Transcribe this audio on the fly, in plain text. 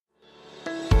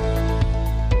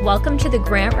Welcome to the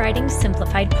Grant Writing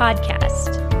Simplified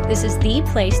podcast. This is the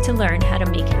place to learn how to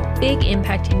make a big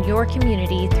impact in your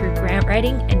community through grant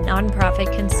writing and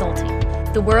nonprofit consulting.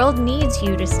 The world needs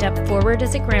you to step forward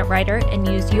as a grant writer and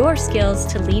use your skills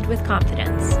to lead with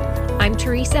confidence. I'm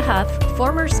Teresa Huff,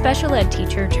 former special ed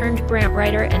teacher turned grant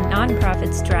writer and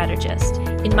nonprofit strategist.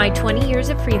 In my 20 years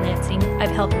of freelancing, I've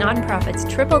helped nonprofits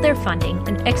triple their funding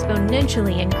and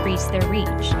exponentially increase their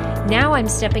reach. Now I'm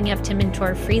stepping up to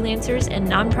mentor freelancers and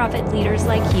nonprofit leaders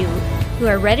like you who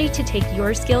are ready to take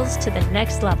your skills to the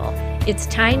next level. It's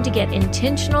time to get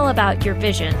intentional about your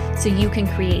vision so you can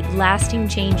create lasting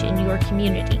change in your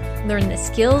community. Learn the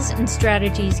skills and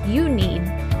strategies you need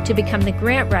to become the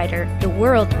grant writer the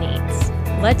world needs.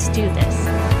 Let's do this.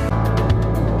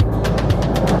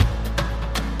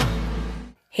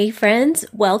 Hey friends,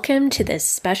 welcome to this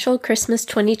special Christmas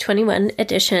 2021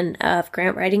 edition of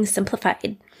Grant Writing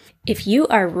Simplified. If you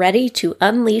are ready to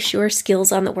unleash your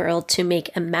skills on the world to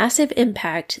make a massive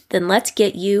impact, then let's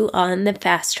get you on the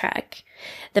fast track.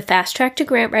 The Fast Track to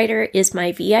Grant Writer is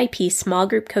my VIP small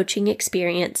group coaching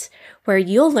experience where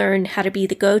you'll learn how to be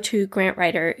the go-to grant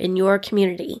writer in your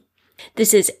community.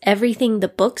 This is everything the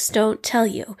books don't tell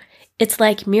you. It's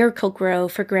like Miracle-Gro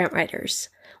for grant writers.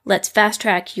 Let's fast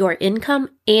track your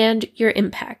income and your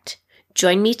impact.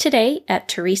 Join me today at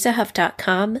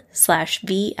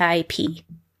teresahuff.com/VIP.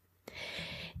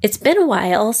 It's been a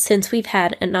while since we've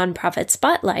had a nonprofit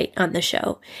spotlight on the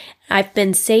show. I've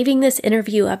been saving this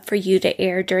interview up for you to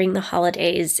air during the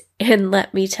holidays, and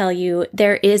let me tell you,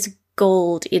 there is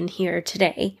gold in here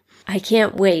today. I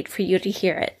can't wait for you to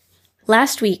hear it.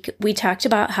 Last week, we talked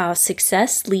about how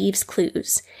success leaves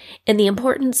clues and the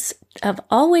importance of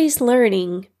always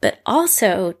learning, but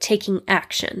also taking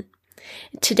action.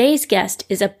 Today's guest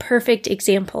is a perfect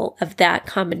example of that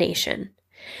combination.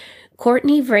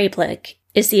 Courtney Vrablic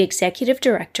is the executive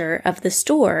director of The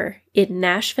Store in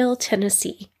Nashville,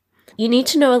 Tennessee. You need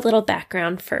to know a little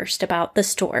background first about The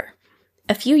Store.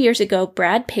 A few years ago,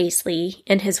 Brad Paisley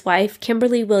and his wife,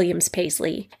 Kimberly Williams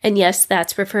Paisley, and yes,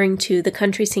 that's referring to the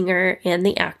country singer and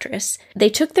the actress, they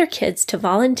took their kids to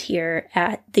volunteer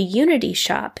at the Unity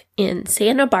Shop in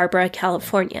Santa Barbara,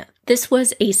 California. This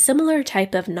was a similar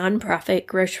type of nonprofit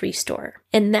grocery store,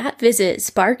 and that visit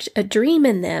sparked a dream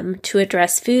in them to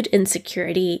address food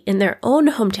insecurity in their own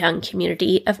hometown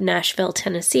community of Nashville,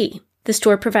 Tennessee. The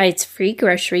store provides free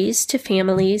groceries to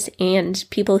families and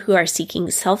people who are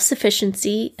seeking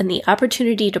self-sufficiency and the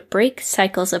opportunity to break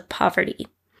cycles of poverty.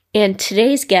 And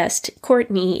today's guest,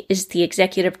 Courtney, is the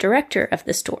executive director of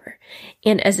the store.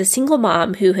 And as a single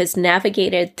mom who has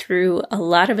navigated through a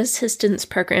lot of assistance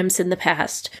programs in the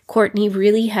past, Courtney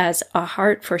really has a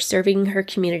heart for serving her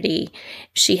community.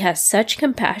 She has such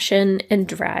compassion and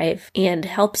drive and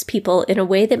helps people in a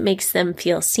way that makes them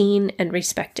feel seen and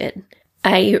respected.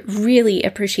 I really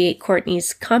appreciate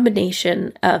Courtney's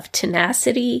combination of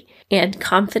tenacity and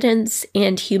confidence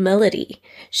and humility.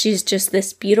 She's just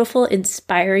this beautiful,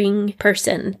 inspiring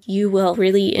person. You will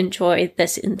really enjoy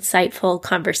this insightful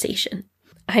conversation.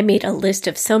 I made a list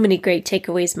of so many great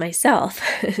takeaways myself,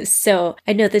 so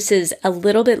I know this is a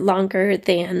little bit longer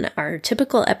than our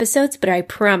typical episodes, but I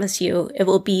promise you it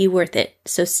will be worth it.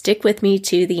 So stick with me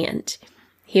to the end.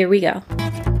 Here we go.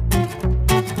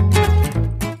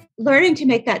 Learning to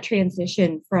make that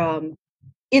transition from,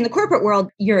 in the corporate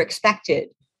world, you're expected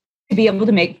to be able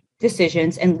to make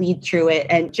decisions and lead through it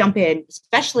and jump in,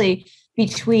 especially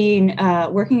between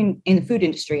working in the food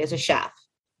industry as a chef.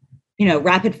 You know,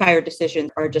 rapid fire decisions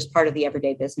are just part of the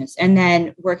everyday business. And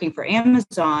then working for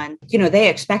Amazon, you know, they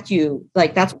expect you,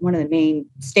 like that's one of the main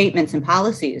statements and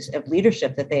policies of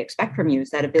leadership that they expect from you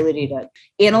is that ability to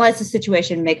analyze the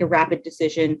situation, make a rapid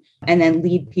decision, and then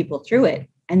lead people through it.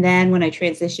 And then when I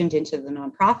transitioned into the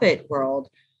nonprofit world,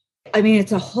 I mean,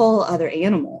 it's a whole other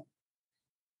animal.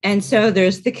 And so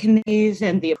there's the committees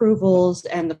and the approvals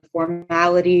and the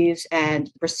formalities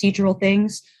and procedural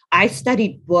things. I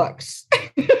studied books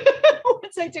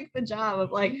once I took the job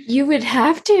of like... You would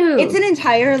have to. It's an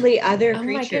entirely other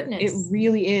creature. My goodness. It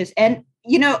really is. And,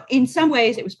 you know, in some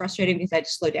ways it was frustrating because I had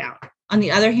to slow down. On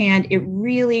the other hand, it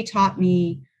really taught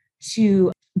me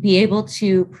to be able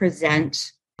to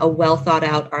present a well thought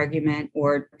out argument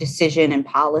or decision and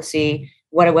policy,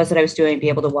 what it was that I was doing, be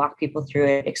able to walk people through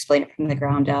it, explain it from the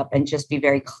ground up, and just be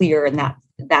very clear in that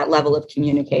level of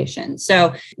communication.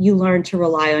 So you learn to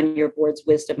rely on your board's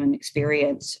wisdom and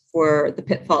experience for the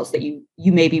pitfalls that you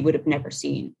maybe would have never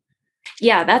seen.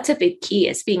 Yeah, that's a big key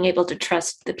is being able to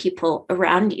trust the people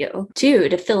around you too,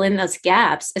 to fill in those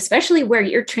gaps, especially where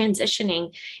you're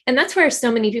transitioning. And that's where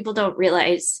so many people don't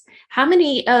realize how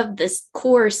many of the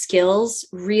core skills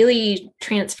really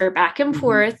transfer back and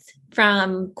forth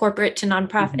from corporate to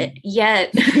nonprofit,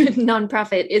 yet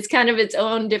nonprofit is kind of its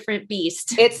own different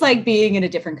beast. It's like being in a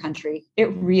different country. It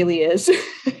really is.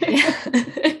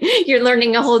 You're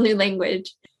learning a whole new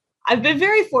language. I've been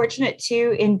very fortunate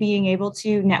too in being able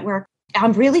to network.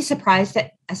 I'm really surprised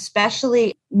that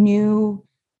especially new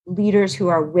leaders who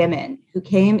are women who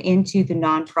came into the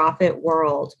nonprofit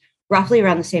world roughly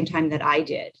around the same time that I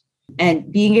did.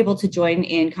 And being able to join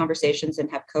in conversations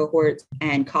and have cohorts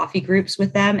and coffee groups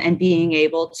with them and being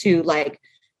able to like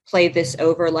play this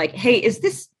over like, hey, is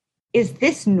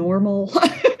this normal?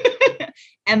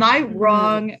 Am I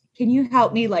wrong? Can you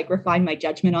help me like refine my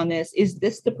judgment on this? Is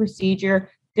this the procedure?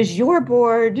 Does your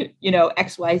board,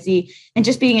 XYZ? And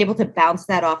just being able to bounce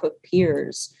that off of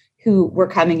peers who were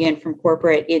coming in from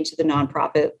corporate into the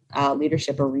nonprofit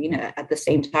leadership arena at the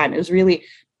same time. It was really,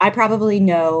 I probably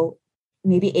know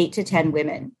maybe 8 to 10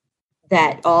 women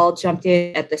that all jumped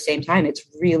in at the same time. It's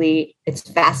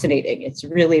fascinating.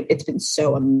 It's been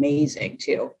so amazing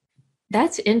too.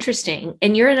 That's interesting.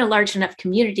 And you're in a large enough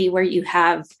community where you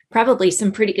have probably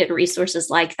some pretty good resources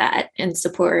like that and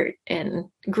support and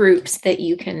groups that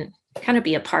you can kind of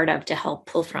be a part of to help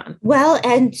pull from. Well,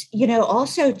 and,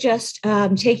 also just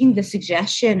taking the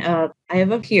suggestion of, I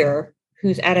have a peer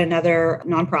who's at another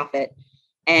nonprofit,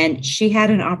 and she had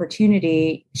an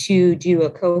opportunity to do a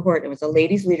cohort. It was a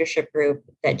ladies leadership group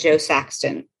that Joe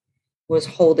Saxton was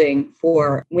holding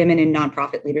for women in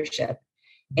nonprofit leadership.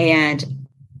 And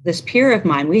this peer of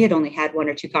mine, we had only had 1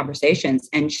 or 2 conversations,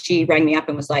 and she rang me up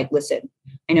and was like, listen,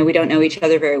 I know we don't know each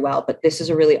other very well, but this is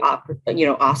a really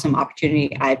awesome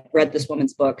opportunity. I've read this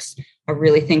woman's books. I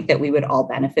really think that we would all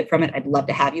benefit from it. I'd love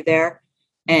to have you there.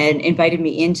 And invited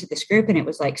me into this group. And it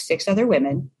was like 6 other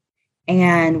women.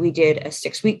 And we did a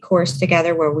 6-week course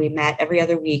together where we met every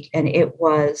other week. And it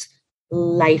was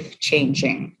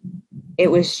life-changing.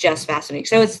 It was just fascinating.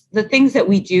 So it's the things that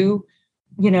we do,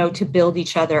 to build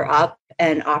each other up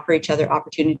and offer each other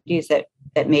opportunities that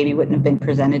maybe wouldn't have been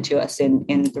presented to us in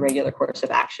the regular course of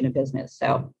action in business.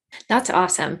 So that's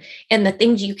awesome. And the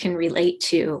things you can relate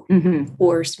to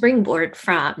or springboard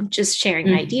from, just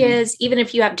sharing ideas, even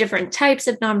if you have different types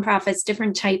of nonprofits,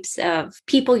 different types of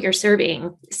people you're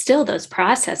serving, still those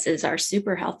processes are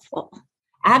super helpful.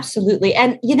 Absolutely.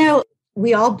 And,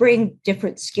 we all bring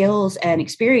different skills and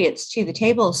experience to the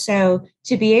table. So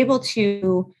to be able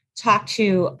to talk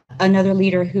to another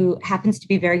leader who happens to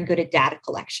be very good at data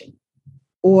collection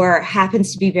or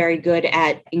happens to be very good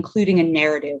at including a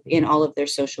narrative in all of their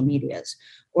social medias,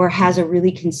 or has a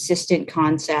really consistent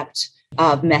concept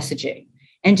of messaging.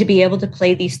 And to be able to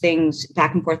play these things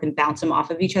back and forth and bounce them off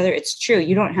of each other. It's true.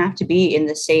 You don't have to be in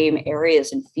the same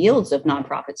areas and fields of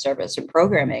nonprofit service and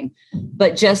programming,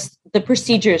 but just the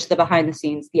procedures, the behind the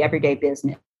scenes, the everyday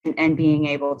business, and being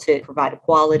able to provide a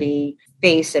quality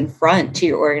face and front to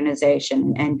your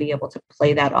organization and be able to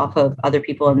play that off of other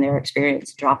people and their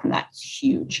experience, dropping that's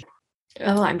huge.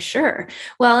 Oh, I'm sure.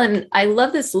 Well, and I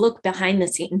love this look behind the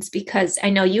scenes because I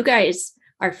know you guys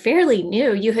are fairly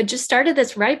new. You had just started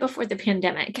this right before the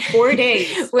pandemic. 4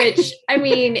 days. Which, I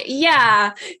mean,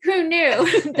 yeah, who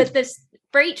knew that this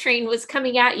freight train was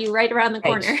coming at you right around the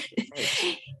corner?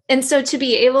 Right. And so to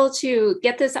be able to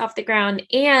get this off the ground,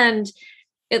 and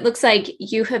it looks like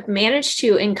you have managed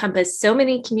to encompass so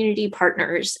many community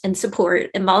partners and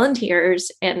support and volunteers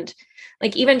and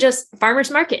like even just farmers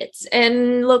markets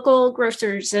and local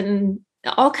grocers and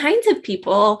all kinds of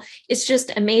people. It's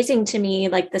just amazing to me,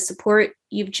 like the support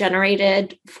you've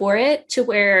generated for it, to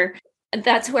where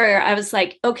that's where I was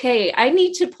like, okay, I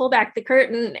need to pull back the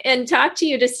curtain and talk to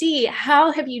you to see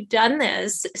how have you done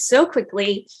this so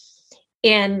quickly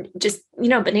and just,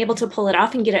 been able to pull it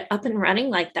off and get it up and running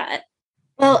like that.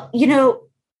 Well,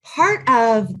 part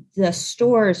of the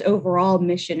store's overall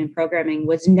mission and programming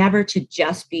was never to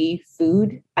just be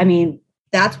food. I mean,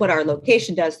 that's what our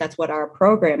location does. That's what our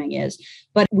programming is.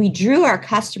 But we drew our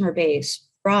customer base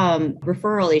from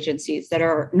referral agencies that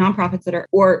are nonprofits that are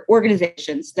or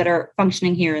organizations that are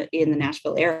functioning here in the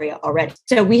Nashville area already.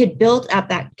 So we had built up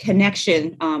that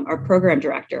connection. Our program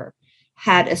director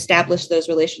had established those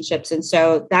relationships. And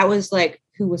so that was like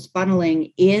who was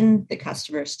funneling in the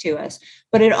customers to us.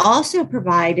 But it also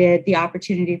provided the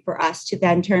opportunity for us to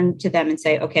then turn to them and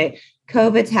say, okay,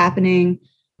 COVID's happening.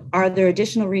 Are there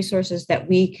additional resources that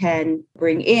we can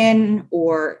bring in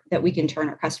or that we can turn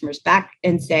our customers back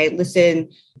and say,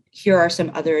 listen, here are some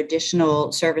other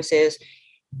additional services?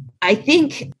 I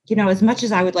think, as much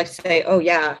as I would like to say, oh,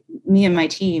 yeah, me and my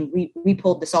team, we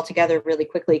pulled this all together really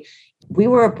quickly. We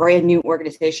were a brand new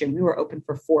organization. We were open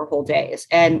for 4 whole days,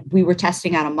 and we were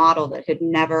testing out a model that had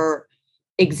never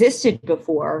existed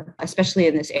before, especially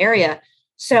in this area.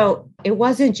 So it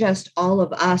wasn't just all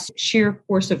of us sheer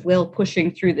force of will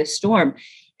pushing through this storm.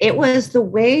 It was the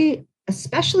way,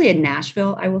 especially in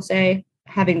Nashville, I will say,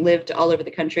 having lived all over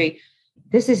the country,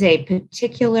 this is a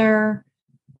particular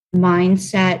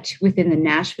mindset within the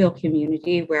Nashville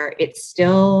community where it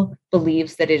still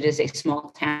believes that it is a small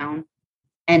town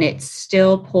and it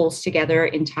still pulls together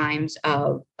in times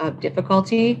of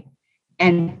difficulty,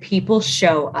 and people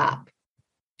show up.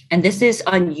 And this is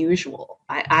unusual.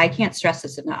 I can't stress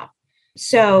this enough.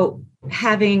 So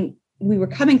we were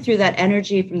coming through that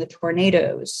energy from the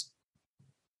tornadoes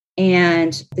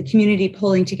and the community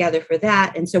pulling together for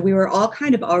that. And so we were all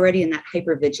kind of already in that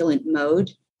hypervigilant mode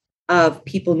of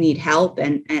people need help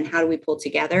and how do we pull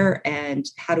together and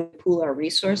how do we pool our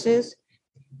resources.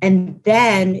 And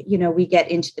then, we get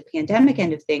into the pandemic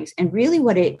end of things. And really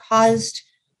what it caused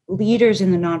leaders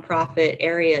in the nonprofit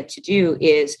area to do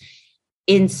is,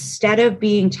 instead of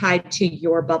being tied to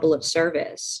your bubble of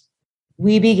service,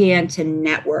 we began to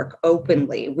network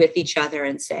openly with each other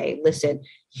and say, listen,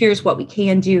 here's what we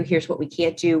can do. Here's what we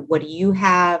can't do. What do you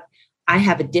have? I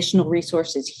have additional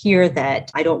resources here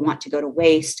that I don't want to go to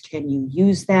waste. Can you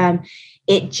use them?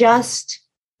 It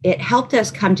helped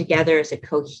us come together as a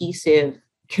cohesive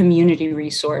community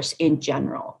resource in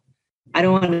general. I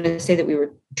don't want to say that we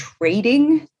were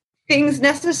trading things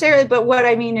necessarily, but what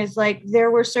I mean is, like,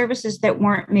 there were services that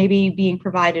weren't maybe being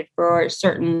provided for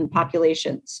certain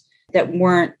populations that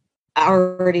weren't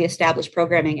already established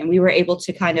programming. And we were able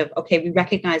to kind of, okay, we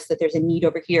recognize that there's a need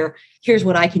over here. Here's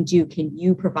what I can do. Can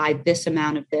you provide this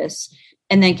amount of this?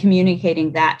 And then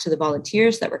communicating that to the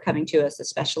volunteers that were coming to us,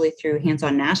 especially through Hands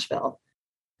on Nashville.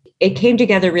 It came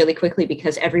together really quickly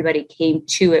because everybody came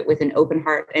to it with an open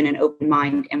heart and an open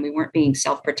mind, and we weren't being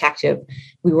self-protective.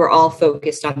 We were all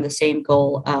focused on the same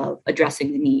goal of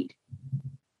addressing the need.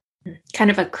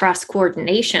 Kind of a cross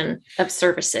coordination of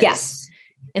services. Yes.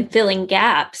 And filling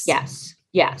gaps. Yes.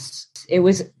 It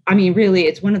was, really,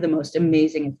 it's one of the most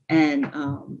amazing, and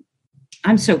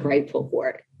I'm so grateful for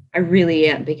it. I really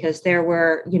am, because there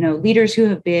were, leaders who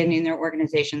have been in their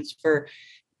organizations for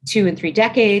 2 and 3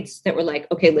 decades that were like,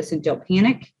 okay, listen, don't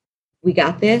panic. We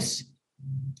got this.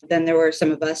 Then there were some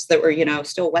of us that were,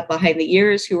 still wet behind the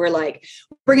ears, who were like,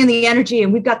 bringing the energy,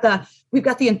 and we've got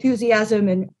the enthusiasm,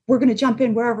 and we're going to jump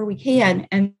in wherever we can.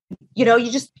 And,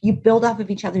 you build off of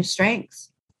each other's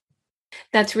strengths.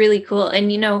 That's really cool. And,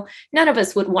 none of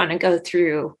us would want to go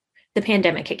through the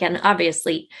pandemic again,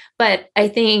 obviously. But I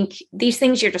think these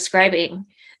things you're describing,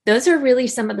 those are really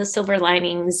some of the silver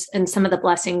linings and some of the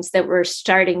blessings that we're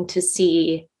starting to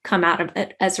see come out of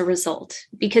it as a result.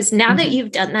 Because now that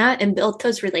you've done that and built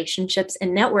those relationships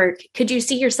and network, could you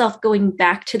see yourself going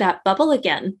back to that bubble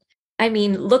again? I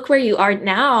mean, look where you are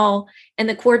now and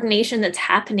the coordination that's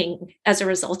happening as a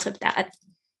result of that.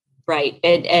 Right.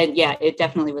 And yeah, it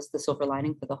definitely was the silver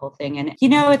lining for the whole thing. And,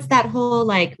 it's that whole,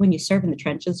 like, when you serve in the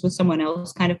trenches with someone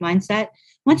else kind of mindset.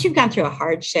 Once you've gone through a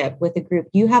hardship with a group,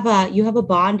 you have a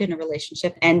bond in a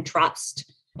relationship and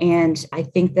trust. And I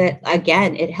think that,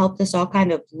 again, it helped us all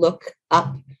kind of look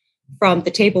up from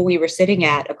the table we were sitting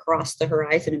at across the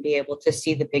horizon and be able to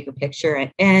see the bigger picture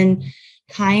and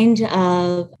kind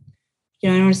of, I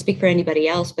don't want to speak for anybody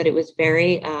else, but it was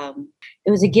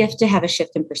it was a gift to have a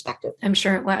shift in perspective. I'm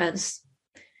sure it was.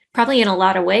 Probably in a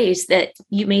lot of ways that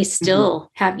you may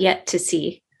still have yet to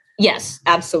see. Yes,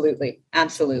 absolutely.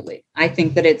 Absolutely. I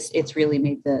think that it's really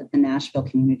made the Nashville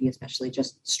community especially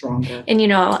just stronger.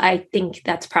 And, I think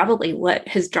that's probably what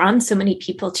has drawn so many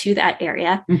people to that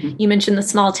area. Mm-hmm. You mentioned the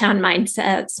small town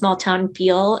mindset, small town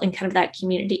feel, and kind of that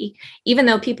community, even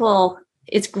though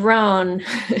it's grown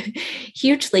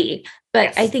hugely. But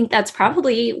yes. I think that's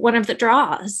probably one of the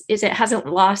draws, is it hasn't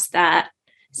lost that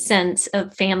sense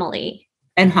of family.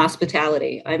 And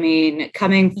hospitality. I mean,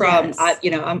 coming from, yes.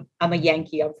 I'm a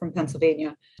Yankee, I'm from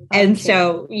Pennsylvania. Okay. And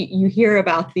so you hear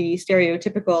about the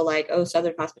stereotypical, like, oh,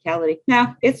 Southern hospitality.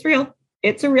 No, it's real.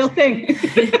 It's a real thing.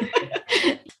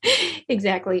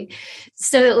 Exactly.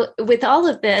 So with all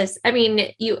of this, I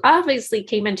mean, you obviously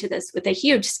came into this with a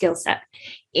huge skill set,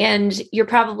 and you're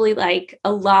probably like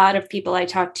a lot of people I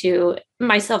talk to,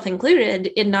 myself included,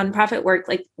 in nonprofit work.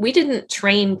 Like, we didn't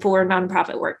train for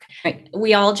nonprofit work. Right.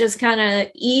 We all just kind of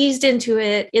eased into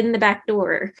it in the back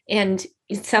door. And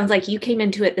it sounds like you came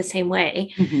into it the same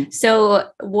way. Mm-hmm. So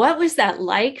what was that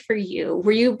like for you?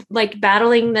 Were you like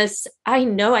battling this, I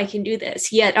know I can do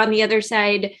this, yet on the other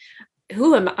side,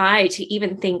 who am I to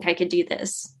even think I could do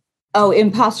this? Oh,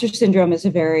 imposter syndrome is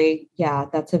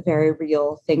that's a very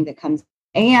real thing that comes.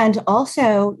 And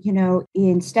also,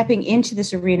 in stepping into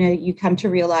this arena, you come to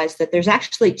realize that there's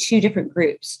actually 2 different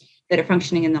groups. that are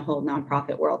functioning in the whole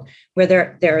nonprofit world, where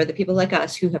there are the people like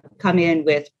us who have come in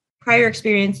with prior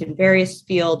experience in various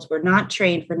fields. We're not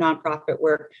trained for nonprofit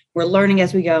work. We're learning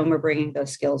as we go, and we're bringing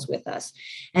those skills with us.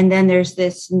 And then there's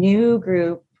this new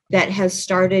group that has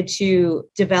started to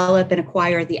develop and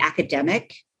acquire the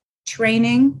academic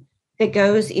training that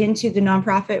goes into the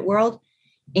nonprofit world.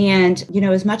 And,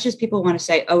 as much as people want to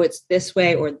say, oh, it's this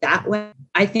way or that way,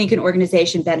 I think an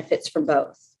organization benefits from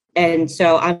both. And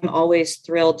so I'm always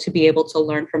thrilled to be able to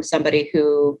learn from somebody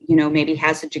who, maybe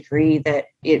has a degree that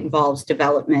involves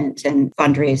development and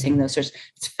fundraising, those sorts.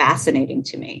 It's fascinating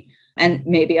to me. And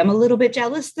maybe I'm a little bit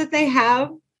jealous that they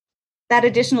have that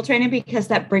additional training, because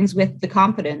that brings with the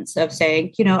confidence of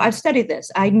saying, I've studied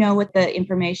this. I know what the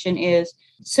information is.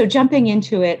 So jumping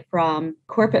into it from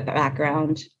corporate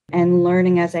background and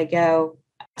learning as I go,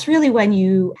 it's really when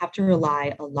you have to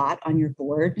rely a lot on your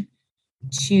board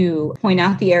to point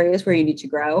out the areas where you need to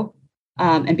grow,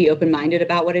 and be open-minded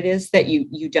about what it is that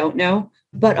you don't know,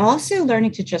 but also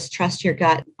learning to just trust your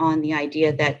gut on the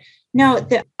idea that, no,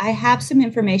 that I have some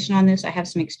information on this. I have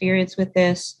some experience with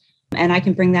this, and I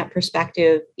can bring that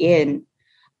perspective in.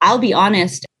 I'll be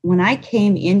honest, when I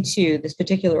came into this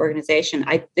particular organization,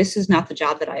 this is not the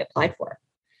job that I applied for.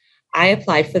 I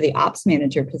applied for the ops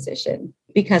manager position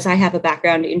because I have a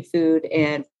background in food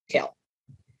and retail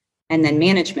and then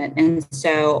management. And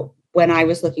so when I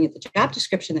was looking at the job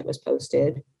description that was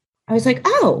posted, I was like,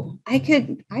 oh,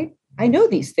 I know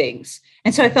these things.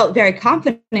 And so I felt very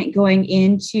confident going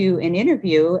into an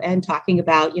interview and talking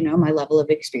about, my level of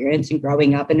experience and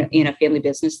growing up in a family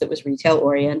business that was retail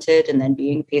oriented, and then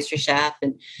being a pastry chef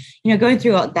and, going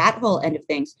through that whole end of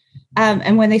things.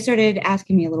 And when they started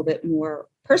asking me a little bit more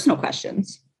personal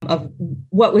questions of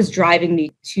what was driving me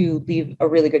to leave a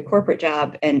really good corporate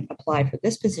job and apply for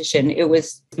this position, it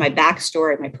was my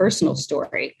backstory, my personal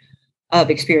story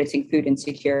of experiencing food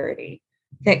insecurity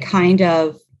that kind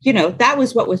of, that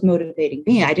was what was motivating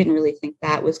me. I didn't really think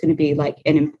that was going to be like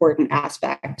an important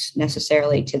aspect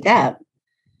necessarily to them.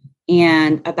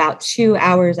 And about 2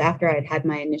 hours after I'd had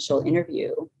my initial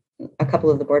interview, a couple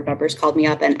of the board members called me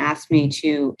up and asked me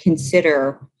to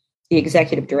consider the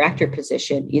executive director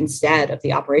position instead of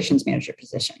the operations manager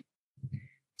position.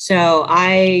 So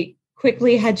I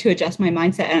quickly had to adjust my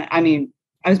mindset. And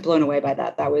I was blown away by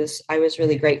that. I was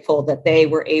really grateful that they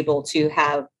were able to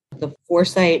have the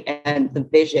foresight and the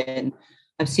vision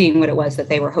of seeing what it was that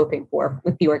they were hoping for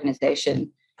with the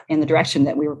organization and the direction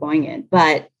that we were going in.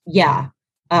 But yeah,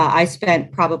 I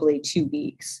spent probably 2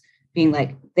 weeks being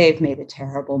like, they've made a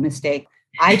terrible mistake.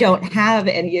 I don't have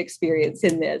any experience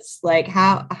in this. Like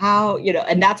how,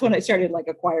 and that's when I started like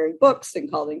acquiring books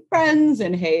and calling friends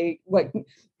and, hey,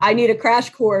 I need a crash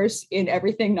course in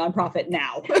everything nonprofit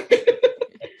now.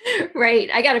 Right.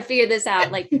 I got to figure this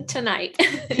out like tonight.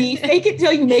 The fake it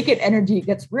till you make it energy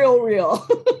gets real.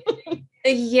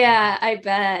 Yeah, I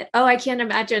bet. Oh, I can't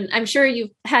imagine. I'm sure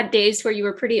you've had days where you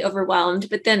were pretty overwhelmed,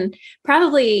 but then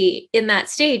probably in that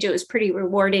stage, it was pretty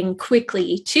rewarding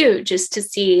quickly too, just to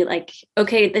see like,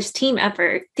 okay, this team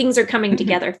effort, things are coming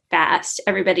together fast.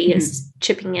 Everybody is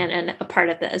chipping in and a part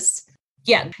of this.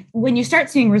 Yeah. When you start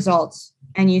seeing results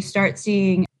and you start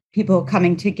seeing people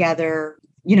coming together,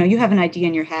 you have an idea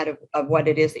in your head of what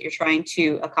it is that you're trying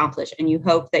to accomplish, and you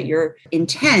hope that your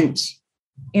intent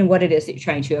in what it is that you're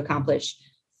trying to accomplish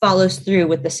follows through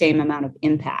with the same amount of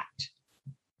impact.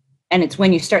 And it's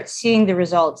when you start seeing the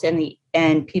results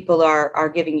and people are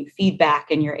giving you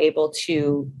feedback and you're able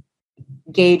to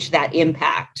gauge that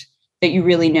impact that you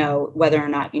really know whether or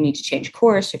not you need to change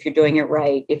course, if you're doing it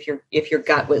right, if your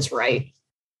gut was right.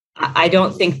 I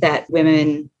don't think that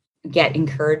women get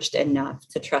encouraged enough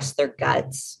to trust their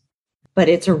guts, but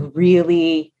it's a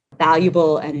really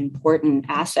valuable and important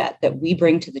asset that we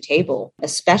bring to the table,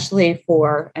 especially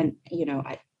for, and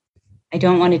I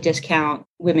don't want to discount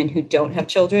women who don't have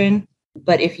children,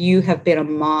 but if you have been a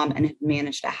mom and have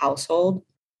managed a household,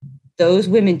 those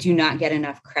women do not get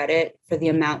enough credit for the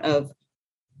amount of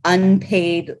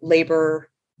unpaid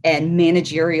labor and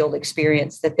managerial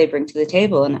experience that they bring to the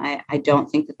table. And I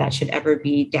don't think that should ever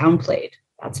be downplayed.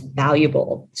 That's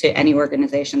valuable to any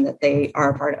organization that they are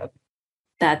a part of.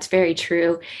 That's very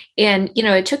true. And,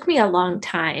 it took me a long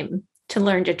time to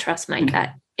learn to trust my gut.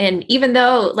 And even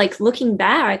though, like, looking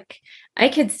back, I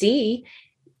could see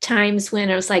times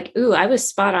when I was like, ooh, I was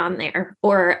spot on there,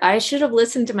 or I should have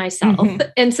listened to myself.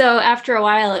 And so after a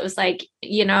while, it was like,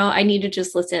 I need to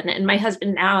just listen. And my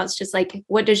husband now is just like,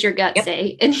 what does your gut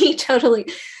say? And he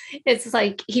totally, it's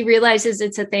like, he realizes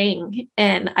it's a thing.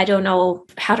 And I don't know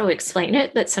how to explain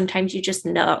it, but sometimes you just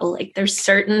know, like, there's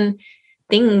certain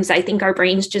things I think our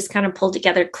brains just kind of pull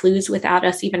together clues without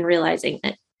us even realizing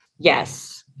it.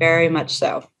 Yes. very much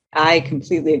so. I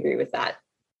completely agree with that.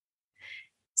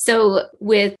 So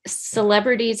with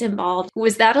celebrities involved,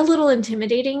 was that a little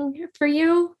intimidating for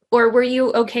you, or were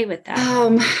you okay with that?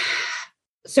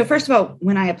 So first of all,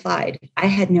 when I applied, I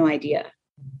had no idea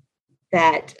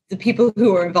that the people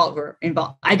who were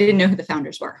involved. I didn't know who the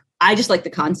founders were. I just liked the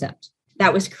concept.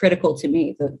 That was critical to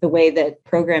me, the way that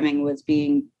programming was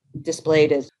being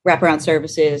displayed as wraparound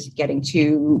services, getting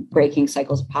to breaking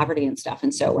cycles of poverty and stuff.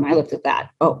 And so when I looked at that,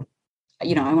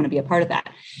 I want to be a part of that.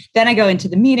 Then I go into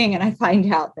the meeting and I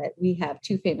find out that we have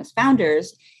two famous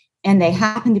founders and they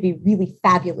happen to be really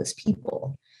fabulous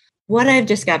people. What I've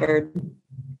discovered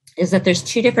is that there's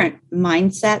two different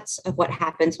mindsets of what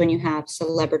happens when you have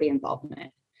celebrity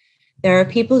involvement. There are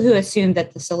people who assume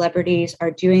that the celebrities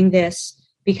are doing this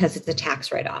because it's a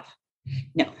tax write-off.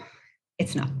 No,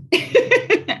 it's not.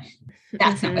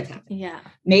 That's not what's happening. Yeah.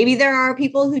 Maybe there are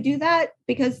people who do that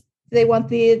because they want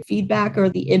the feedback or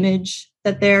the image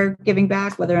that they're giving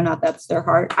back, whether or not that's their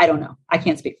heart. I don't know. I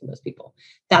can't speak for those people.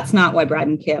 That's not why Brad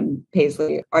and Kim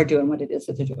Paisley are doing what it is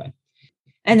that they're doing.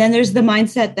 And then there's the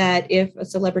mindset that if a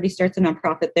celebrity starts a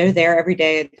nonprofit, they're there every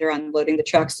day. They're unloading the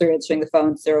trucks, they're answering the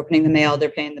phones, they're opening the mail, they're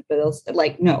paying the bills.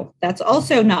 Like, no, that's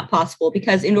also not possible,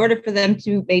 because in order for them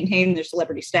to maintain their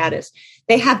celebrity status,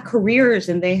 they have careers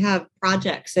and they have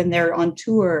projects and they're on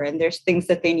tour and there's things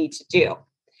that they need to do.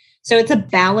 So it's a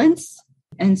balance.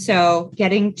 And so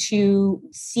getting to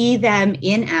see them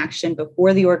in action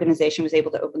before the organization was able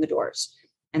to open the doors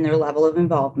and their level of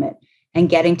involvement, and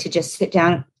getting to just sit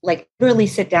down, like literally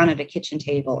sit down at a kitchen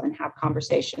table and have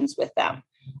conversations with them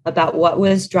about what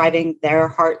was driving their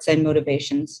hearts and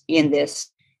motivations in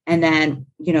this. And then,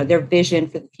 their vision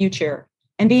for the future,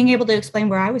 and being able to explain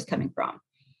where I was coming from.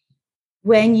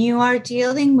 When you are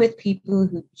dealing with people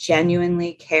who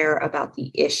genuinely care about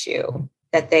the issue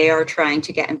that they are trying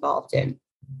to get involved in,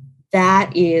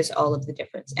 that is all of the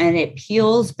difference. And it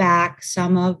peels back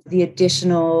some of the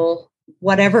additional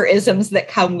whatever isms that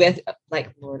come with, like,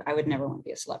 Lord, I would never want to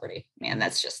be a celebrity. Man,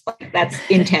 that's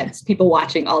intense. People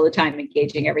watching all the time,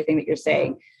 engaging everything that you're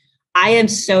saying. I am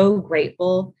so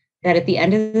grateful that at the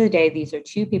end of the day, these are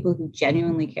two people who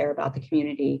genuinely care about the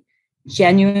community,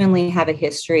 genuinely have a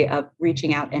history of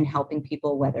reaching out and helping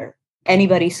people, whether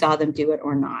anybody saw them do it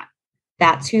or not.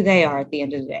 That's who they are at the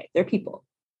end of the day. They're people.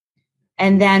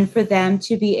 And then for them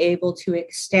to be able to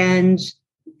extend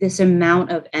this amount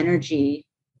of energy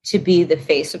to be the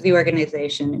face of the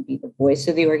organization and be the voice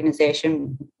of the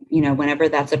organization, whenever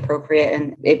that's appropriate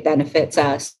and it benefits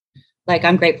us. Like,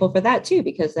 I'm grateful for that too,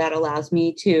 because that allows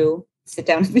me to sit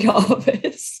down in the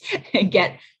office and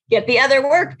get the other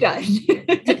work done.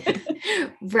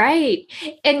 Right.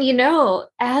 And,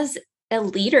 as a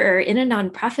leader in a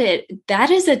nonprofit,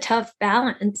 that is a tough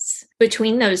balance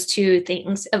between those two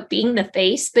things of being the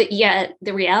face, but yet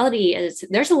the reality is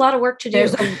there's a lot of work to do.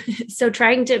 So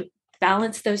trying to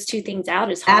balance those two things out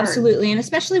is hard. Absolutely. And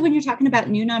especially when you're talking about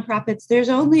new nonprofits, there's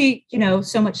only,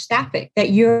 so much staffing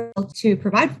that you're able to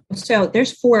provide. So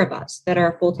there's 4 of us that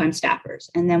are full-time staffers.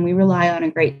 And then we rely on a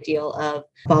great deal of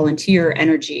volunteer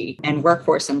energy and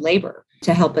workforce and labor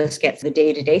to help us get the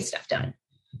day-to-day stuff done.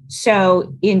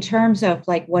 So in terms of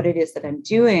like what it is that I'm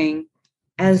doing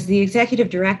as the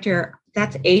executive director,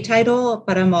 that's a title,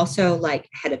 but I'm also like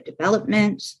head of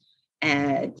development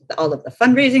and all of the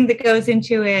fundraising that goes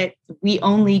into it. We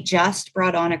only just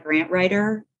brought on a grant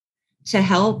writer to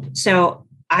help. So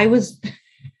I was,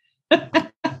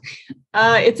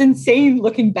 it's insane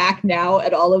looking back now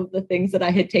at all of the things that I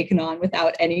had taken on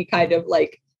without any kind of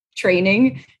like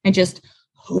training and just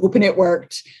hoping it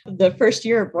worked. The first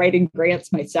year of writing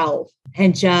grants myself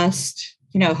and just,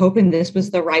 hoping this was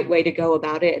the right way to go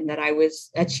about it and that I was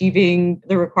achieving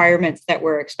the requirements that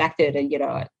were expected. And,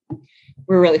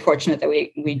 we're really fortunate that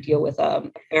we deal with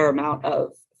a fair amount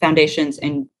of foundations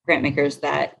and grant makers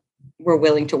that were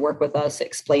willing to work with us,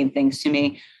 explain things to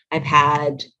me.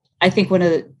 I think one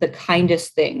of the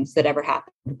kindest things that ever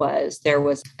happened was there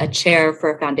was a chair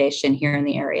for a foundation here in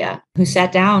the area who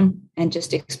sat down and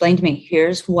just explained to me,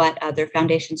 here's what other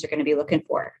foundations are going to be looking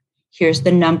for. Here's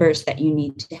the numbers that you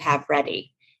need to have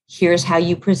ready. Here's how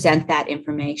you present that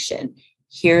information.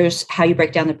 Here's how you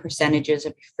break down the percentages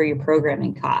for your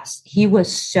programming costs. He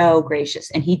was so gracious,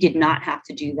 and he did not have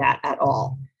to do that at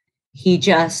all. He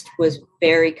just was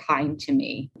very kind to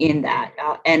me in that.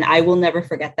 And I will never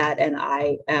forget that. And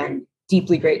I am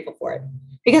deeply grateful for it,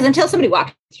 because until somebody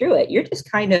walks through it, you're just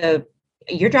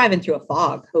you're driving through a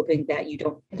fog, hoping that you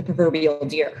don't hit the proverbial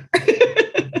deer.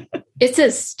 It's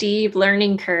a steep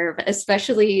learning curve,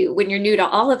 especially when you're new to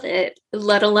all of it,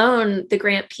 let alone the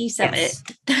grant piece of it.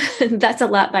 That's a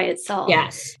lot by itself.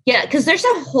 Yes. Yeah. Because there's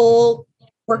a whole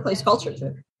workplace culture to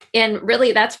it. And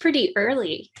really, that's pretty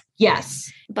early.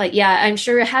 Yes. But yeah, I'm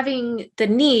sure having the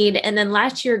need, and then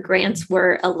last year grants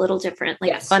were a little different.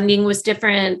 Like Yes. funding was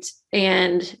different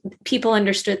and people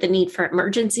understood the need for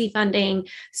emergency funding.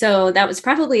 So that was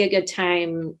probably a good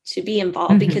time to be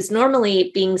involved because normally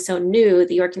being so new,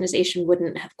 the organization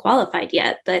wouldn't have qualified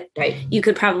yet, but you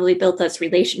could probably build those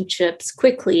relationships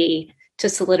quickly to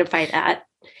solidify that,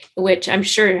 which I'm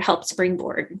sure helped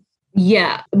springboard.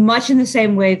 Yeah, much in the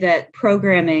same way that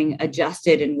programming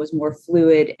adjusted and was more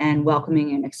fluid and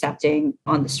welcoming and accepting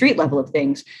on the street level of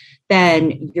things,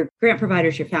 then your grant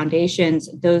providers, your foundations,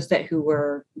 those who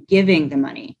were giving the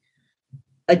money,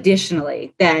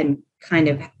 additionally, then kind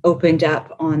of opened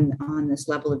up on this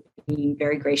level of being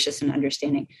very gracious and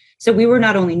understanding. So we were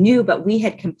not only new, but we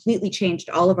had completely changed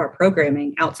all of our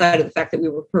programming outside of the fact that we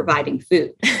were providing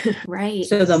food. Right.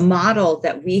 So the model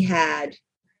that we had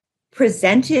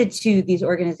presented to these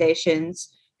organizations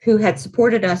who had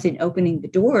supported us in opening the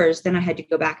doors, then I had to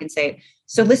go back and say,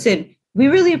 so listen, we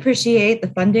really appreciate the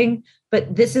funding,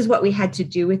 but this is what we had to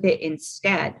do with it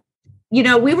instead. You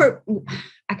know,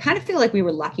 I kind of feel like we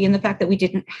were lucky in the fact that we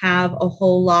didn't have a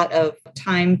whole lot of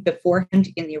time beforehand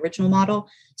in the original model,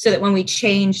 so that when we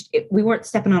changed it, we weren't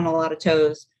stepping on a lot of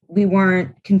toes. We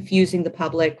weren't confusing the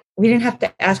public. We didn't have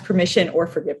to ask permission or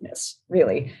forgiveness,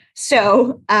 really.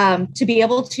 So to be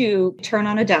able to turn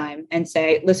on a dime and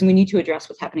say, listen, we need to address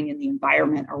what's happening in the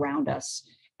environment around us,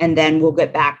 and then we'll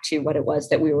get back to what it was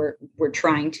that we were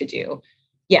trying to do.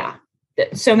 Yeah.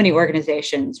 So many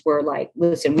organizations were like,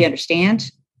 listen, we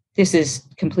understand this is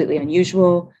completely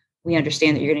unusual. We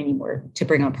understand that you're going to need more to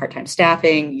bring on part-time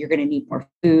staffing. You're going to need more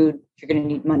food. You're going to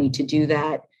need money to do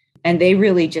that. And they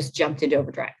really just jumped into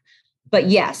overdrive. But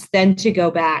yes, then to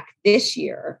go back this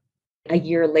year, a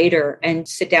year later, and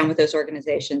sit down with those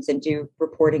organizations and do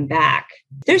reporting back,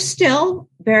 there's still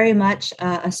very much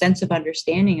a sense of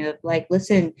understanding of like,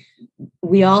 listen,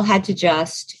 we all had to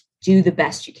just do the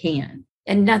best you can.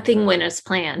 And nothing went as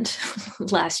planned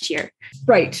last year.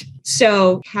 Right.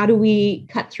 So how do we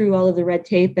cut through all of the red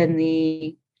tape and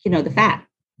the fat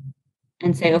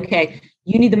and say, okay,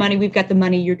 you need the money. We've got the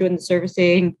money. You're doing the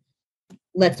servicing.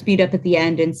 Let's meet up at the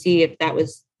end and see if that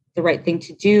was the right thing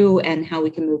to do and how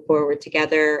we can move forward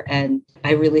together. And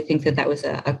I really think that was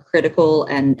a critical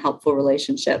and helpful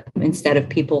relationship. Instead of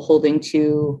people holding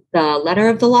to the letter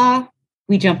of the law,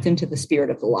 we jumped into the spirit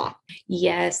of the law.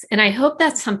 Yes. And I hope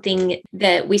that's something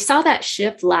that we saw that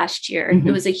shift last year. Mm-hmm.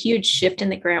 It was a huge shift in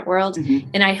the grant world. Mm-hmm.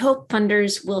 And I hope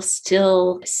funders will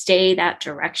still stay that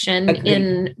direction. Agreed.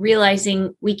 In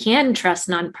realizing we can trust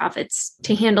nonprofits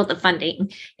to handle the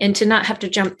funding and to not have to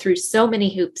jump through so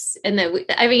many hoops. And that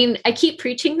I keep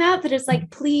preaching that, but it's like,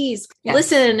 please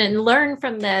listen and learn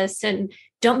from this and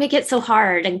don't make it so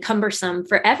hard and cumbersome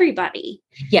for everybody.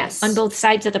 Yes. On both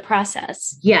sides of the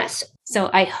process. Yes. So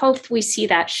I hope we see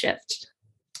that shift.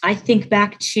 I think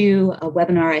back to a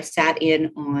webinar I sat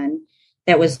in on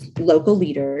that was local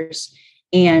leaders.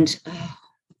 And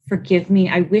forgive me,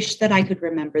 I wish that I could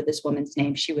remember this woman's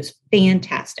name. She was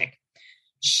fantastic.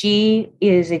 She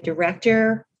is a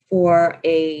director for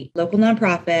a local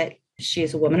nonprofit. She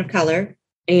is a woman of color.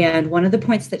 And one of the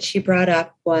points that she brought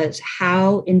up was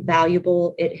how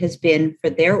invaluable it has been for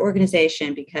their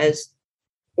organization, because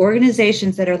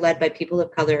organizations that are led by people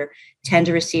of color tend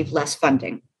to receive less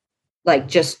funding.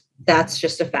 That's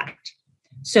just a fact.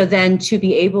 So then to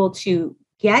be able to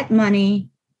get money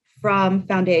from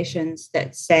foundations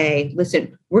that say,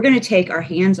 listen, we're going to take our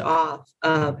hands off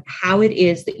of how it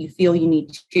is that you feel you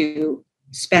need to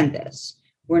spend this.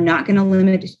 We're not going to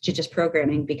limit it to just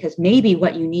programming, because maybe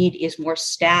what you need is more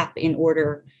staff in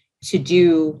order to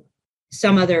do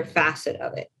some other facet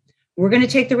of it. We're going to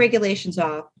take the regulations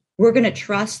off. We're going to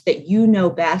trust that you know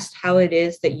best how it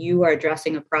is that you are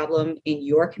addressing a problem in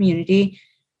your community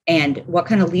and what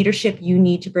kind of leadership you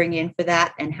need to bring in for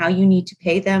that and how you need to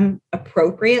pay them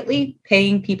appropriately.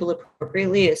 Paying people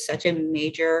appropriately is such a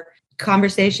major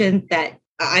conversation that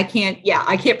I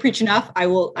can't preach enough. I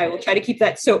will try to keep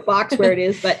that soapbox where it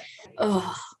is, but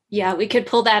we could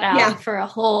pull that out for a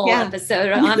whole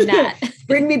episode on that.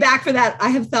 Bring me back for that. I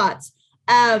have thoughts.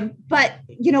 But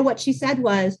what she said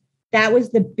was that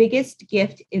was the biggest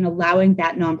gift in allowing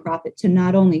that nonprofit to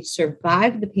not only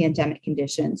survive the pandemic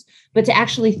conditions, but to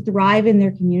actually thrive in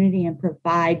their community and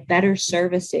provide better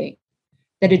servicing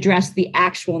that address the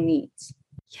actual needs.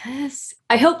 Yes.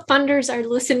 I hope funders are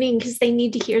listening, because they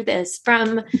need to hear this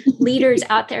from leaders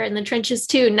out there in the trenches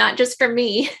too, not just from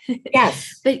me.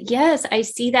 Yes. But yes, I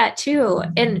see that too.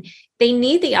 And they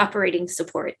need the operating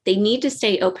support. They need to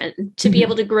stay open to be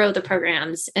able to grow the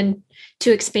programs and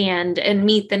to expand and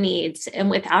meet the needs. And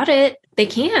without it, they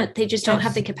can't. They just don't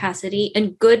have the capacity,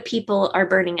 and good people are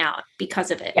burning out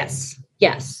because of it.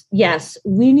 Yes.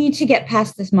 We need to get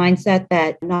past this mindset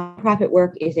that nonprofit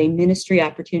work is a ministry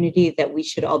opportunity that we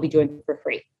should all be doing for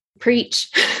free. Preach.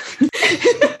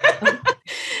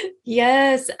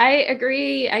 Yes, I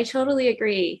agree. I totally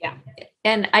agree. Yeah.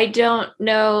 And I don't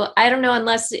know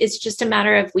unless it's just a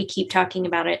matter of we keep talking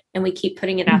about it and we keep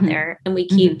putting it out there and we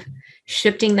keep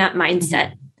shifting that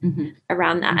mindset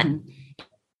around that.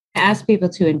 Ask people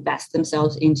to invest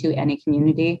themselves into any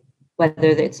community, whether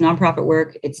it's nonprofit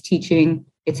work, it's teaching,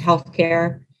 it's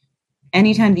healthcare.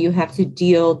 Anytime that you have to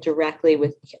deal directly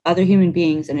with other human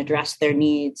beings and address their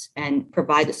needs and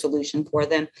provide a solution for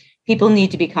them, people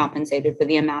need to be compensated for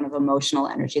the amount of emotional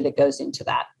energy that goes into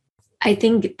that. I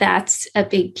think that's a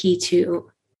big key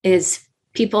too, is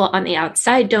people on the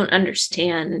outside don't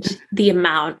understand the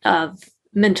amount of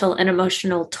mental and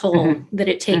emotional toll that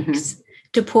it takes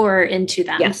to pour into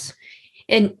them. Yes.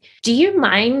 And do you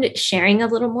mind sharing a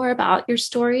little more about your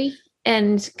story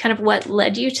and kind of what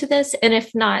led you to this? And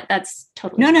if not, that's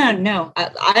totally fine. No.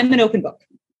 I'm an open book.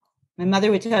 My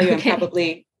mother would tell you I'm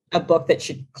probably a book that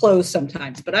should close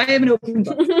sometimes, but I am an open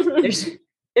book.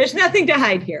 There's nothing to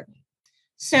hide here.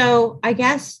 So I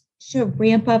guess to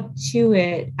ramp up to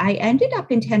it, I ended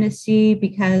up in Tennessee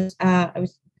because I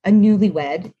was a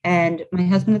newlywed, and my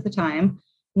husband at the time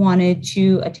wanted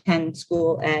to attend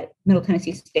school at Middle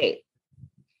Tennessee State.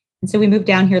 And so we moved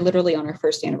down here literally on our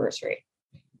first anniversary.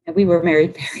 And we were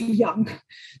married very young.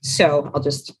 So I'll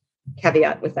just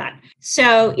caveat with that.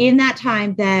 So in that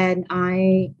time, then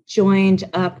I joined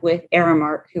up with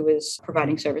Aramark, who was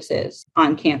providing services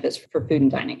on campus for food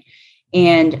and dining,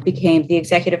 and became the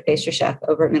executive pastry chef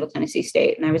over at Middle Tennessee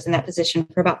State. And I was in that position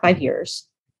for about 5 years.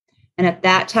 And at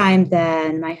that time,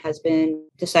 then my husband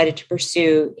decided to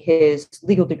pursue his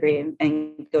legal degree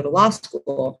and go to law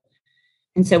school.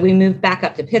 And so we moved back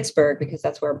up to Pittsburgh because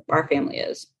that's where our family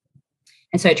is.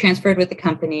 And so I transferred with the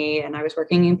company, and I was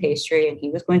working in pastry, and he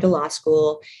was going to law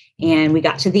school. And we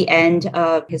got to the end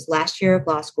of his last year of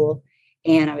law school,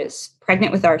 and I was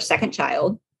pregnant with our second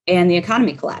child, and the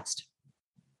economy collapsed.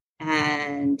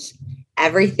 And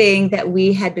everything that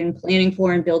we had been planning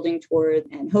for and building toward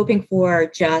and hoping for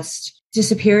just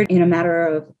disappeared in a matter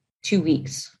of 2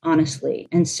 weeks, honestly.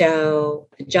 And so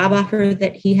the job offer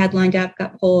that he had lined up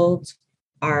got pulled.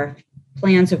 Our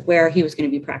plans of where he was going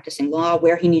to be practicing law,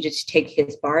 where he needed to take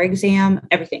his bar exam,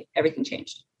 everything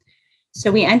changed.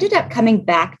 So we ended up coming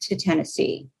back to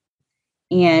Tennessee.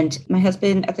 And my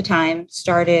husband at the time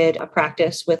started a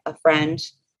practice with a friend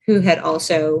who had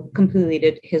also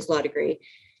completed his law degree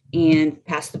and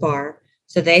passed the bar.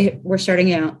 So they were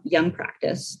starting a young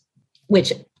practice,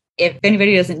 which, if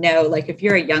anybody doesn't know, like if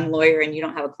you're a young lawyer and you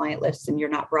don't have a client list and you're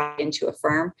not brought into a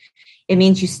firm, it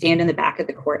means you stand in the back of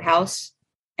the courthouse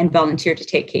and volunteer to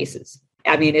take cases.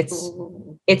 I mean,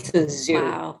 it's a zoo.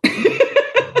 Wow.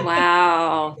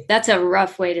 Wow. That's a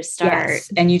rough way to start.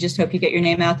 Yes. And you just hope you get your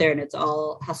name out there, and it's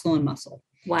all hustle and muscle.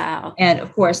 Wow. And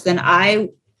of course, then I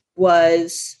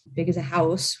was big as a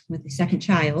house with the second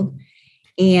child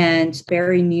and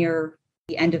very near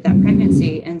the end of that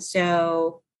pregnancy. And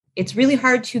so it's really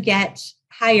hard to get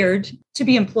hired to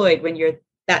be employed when you're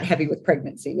that heavy with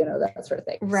pregnancy, that sort of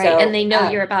thing. Right. So, and they know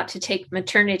you're about to take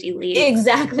maternity leave.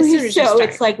 Exactly. So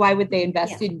it's like, why would they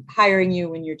invest in hiring you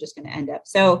when you're just going to end up?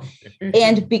 So,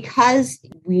 and because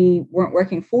we weren't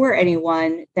working for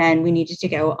anyone, then we needed to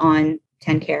go on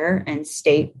TennCare and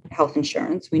state health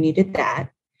insurance. We needed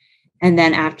that. And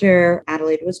then after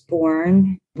Adelaide was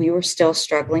born, we were still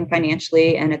struggling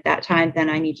financially. And at that time, then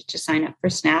I needed to sign up for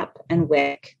SNAP and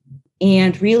WIC.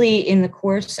 And really in the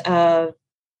course of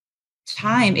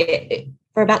time,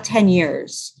 for about 10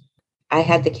 years, I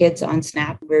had the kids on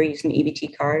SNAP. We were using the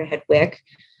EBT card. I had WIC.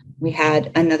 We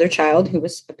had another child who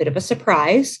was a bit of a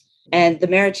surprise, and the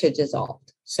marriage had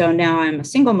dissolved. So now I'm a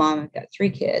single mom. I've got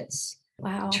 3 kids.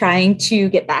 Wow. Trying to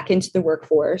get back into the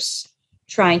workforce,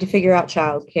 trying to figure out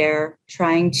childcare,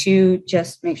 trying to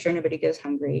just make sure nobody goes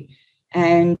hungry.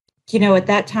 And, at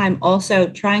that time, also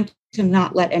trying to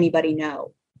not let anybody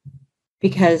know,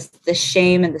 because the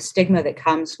shame and the stigma that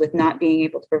comes with not being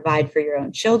able to provide for your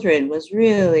own children was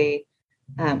really,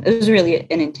 it was really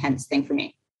an intense thing for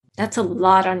me. That's a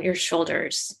lot on your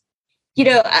shoulders.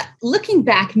 Looking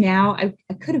back now,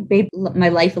 I could have made my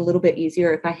life a little bit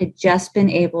easier if I had just been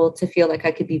able to feel like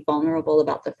I could be vulnerable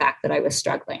about the fact that I was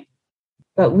struggling.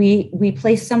 But we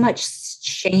place so much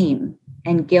shame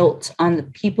and guilt on the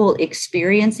people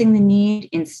experiencing the need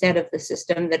instead of the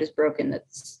system that is broken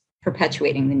that's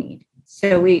perpetuating the need.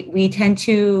 So we tend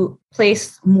to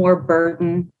place more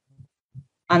burden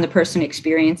on the person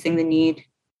experiencing the need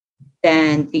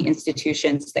than the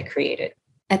institutions that create it.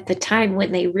 At the time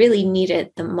when they really need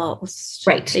it the most.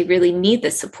 Right. They really need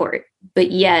the support,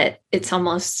 but yet it's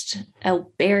almost a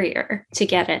barrier to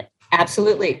get it.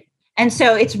 Absolutely. And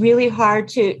so it's really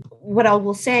hard what I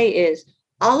will say is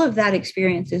all of that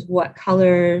experience is what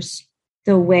colors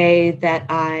the way that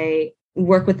I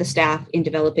work with the staff in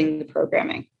developing the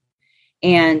programming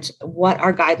and what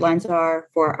our guidelines are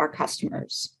for our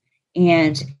customers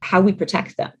and how we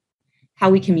protect them, how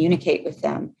we communicate with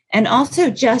them, and also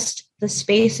just the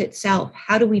space itself.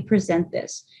 How do we present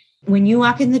this? When you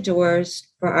walk in the doors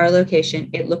for our location,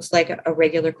 it looks like a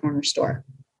regular corner store.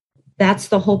 That's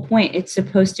the whole point. It's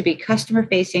supposed to be customer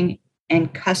facing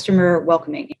and customer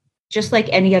welcoming, just like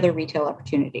any other retail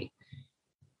opportunity.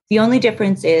 The only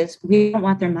difference is we don't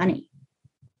want their money.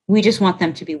 We just want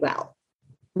them to be well.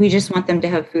 We just want them to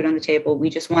have food on the table. We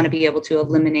just want to be able to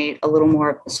eliminate a little more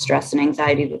of the stress and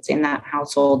anxiety that's in that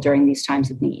household during these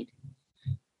times of need.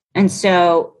 And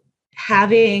so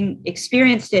having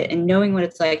experienced it and knowing what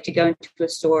it's like to go into a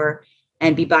store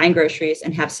and be buying groceries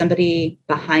and have somebody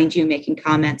behind you making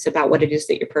comments about what it is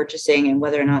that you're purchasing and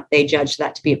whether or not they judge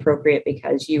that to be appropriate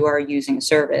because you are using a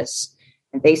service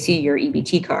and they see your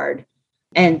EBT card,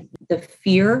 and the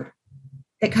fear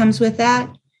that comes with that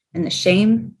and the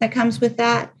shame that comes with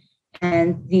that,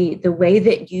 and the way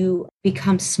that you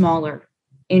become smaller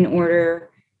in order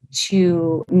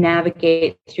to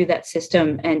navigate through that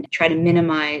system and try to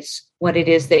minimize what it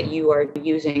is that you are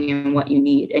using and what you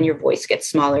need. And your voice gets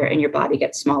smaller and your body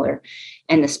gets smaller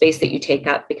and the space that you take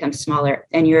up becomes smaller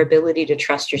and your ability to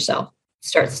trust yourself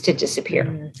starts to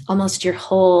disappear. Almost your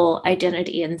whole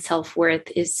identity and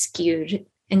self-worth is skewed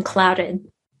and clouded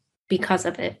because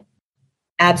of it.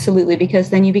 Absolutely, because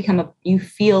then you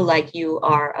feel like you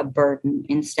are a burden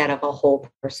instead of a whole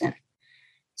person.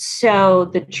 So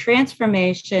the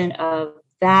transformation of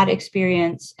that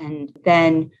experience and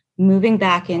then moving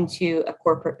back into a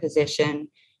corporate position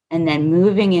and then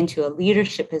moving into a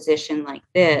leadership position like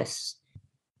this,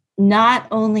 not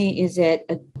only is it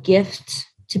a gift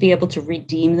to be able to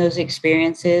redeem those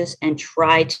experiences and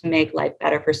try to make life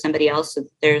better for somebody else so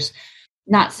that there's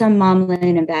not some mom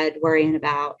laying in bed worrying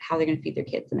about how they're going to feed their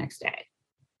kids the next day.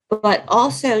 But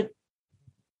also,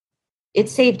 it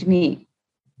saved me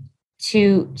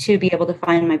to be able to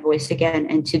find my voice again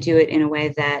and to do it in a way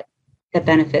that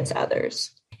benefits others.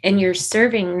 And you're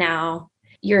serving now,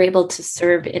 you're able to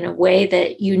serve in a way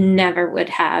that you never would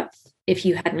have if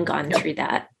you hadn't gone through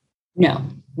that. No.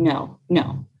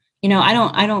 You know,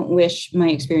 I don't wish my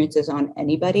experiences on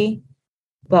anybody.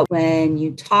 But when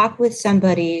you talk with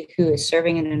somebody who is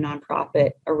serving in a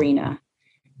nonprofit arena,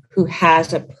 who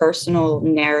has a personal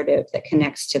narrative that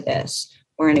connects to this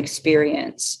or an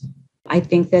experience, I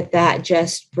think that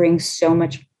just brings so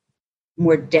much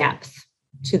more depth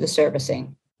to the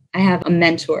servicing. I have a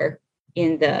mentor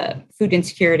in the food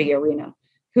insecurity arena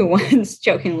who once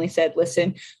jokingly said,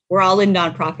 listen, we're all in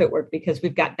nonprofit work because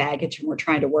we've got baggage and we're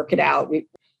trying to work it out.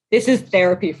 This is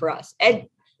therapy for us. And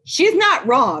she's not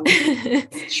wrong.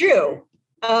 It's true.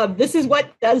 This is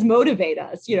what does motivate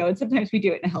us, you know, and sometimes we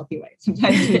do it in a healthy way.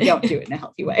 Sometimes we don't do it in a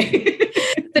healthy way.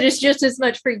 But it's just as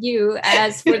much for you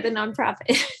as for the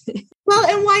nonprofit. Well,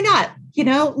 and why not? You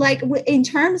know, like in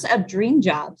terms of dream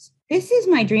jobs, this is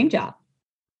my dream job.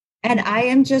 And I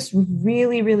am just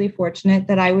really, really fortunate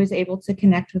that I was able to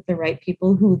connect with the right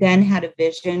people who then had a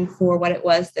vision for what it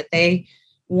was that they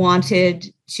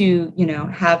wanted to, you know,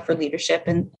 have for leadership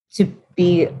and to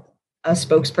be a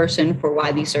spokesperson for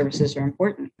why these services are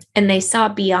important. And they saw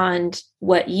beyond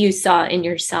what you saw in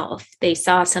yourself. They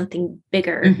saw something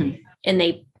bigger and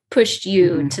they pushed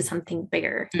you to something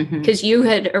bigger because you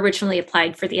had originally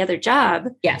applied for the other job.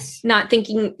 Yes. Not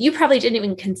thinking, you probably didn't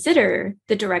even consider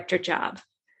the director job.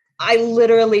 I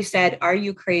literally said, are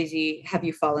you crazy? Have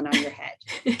you fallen on your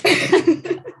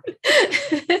head?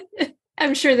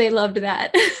 I'm sure they loved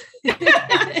that.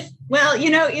 Well, you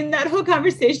know, in that whole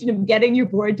conversation of getting your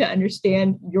board to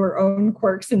understand your own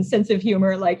quirks and sense of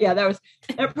humor, like, yeah,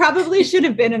 that probably should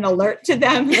have been an alert to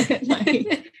them.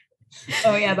 Like,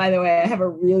 oh yeah, by the way, I have a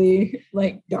really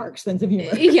like dark sense of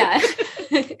humor. Yeah.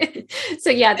 So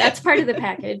yeah, that's part of the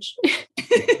package.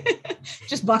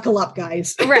 Just buckle up,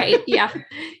 guys. Right. Yeah.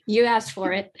 You asked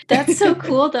for it. That's so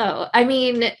cool though. I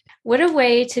mean, what a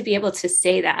way to be able to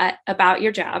say that about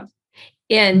your job.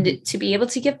 And to be able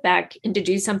to give back and to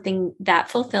do something that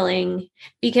fulfilling,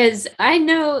 because I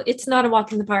know it's not a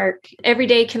walk in the park. Every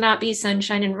day cannot be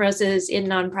sunshine and roses in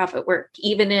nonprofit work,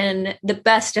 even in the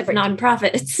best of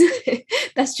nonprofits.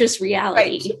 That's just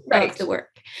reality of the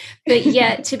work. But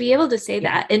yet to be able to say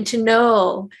that and to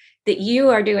know that you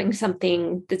are doing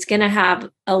something that's going to have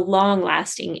a long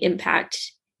lasting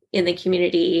impact in the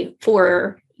community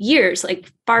for years,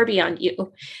 like far beyond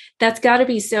you, that's got to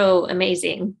be so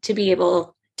amazing to be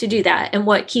able to do that. And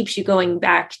what keeps you going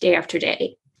back day after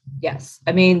day. Yes.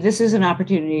 I mean, this is an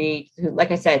opportunity to,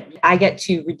 like I said, I get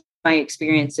to read my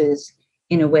experiences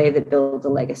in a way that builds a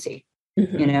legacy.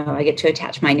 Mm-hmm. I get to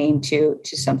attach my name to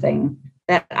something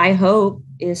that I hope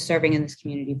is serving in this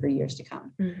community for years to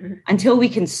come, mm-hmm. until we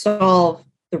can solve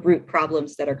the root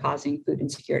problems that are causing food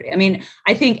insecurity. I mean,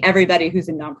 I think everybody who's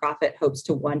a nonprofit hopes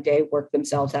to one day work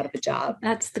themselves out of a job.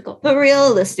 That's the goal. But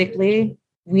realistically,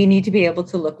 we need to be able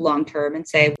to look long-term and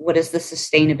say, what is the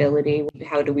sustainability?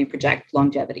 How do we project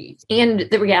longevity? And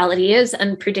the reality is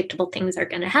unpredictable things are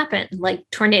going to happen, like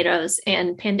tornadoes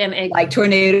and pandemics. Like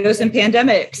tornadoes and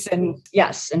pandemics, and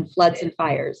yes, and floods and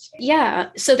fires. Yeah.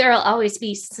 So there'll always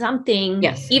be something,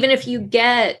 yes. Even if you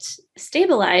get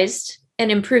stabilized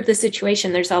and improve the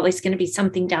situation, there's always going to be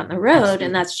something down the road. Absolutely.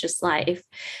 And that's just life.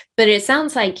 But it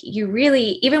sounds like you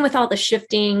really, even with all the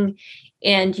shifting,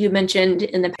 and you mentioned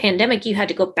in the pandemic, you had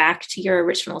to go back to your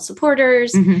original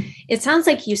supporters. Mm-hmm. It sounds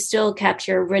like you still kept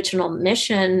your original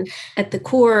mission at the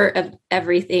core of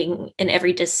everything and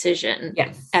every decision.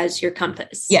 Yes. As your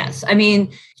compass. Yes. I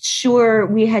mean, sure,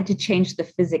 we had to change the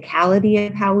physicality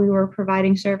of how we were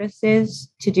providing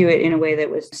services to do it in a way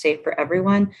that was safe for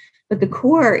everyone. But the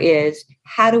core is,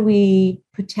 how do we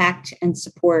protect and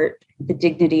support the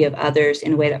dignity of others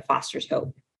in a way that fosters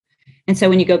hope? And so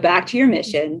when you go back to your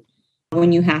mission,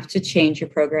 when you have to change your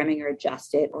programming or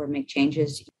adjust it or make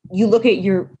changes, you look at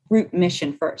your root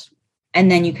mission first, and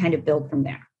then you kind of build from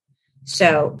there.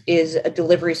 So is a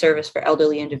delivery service for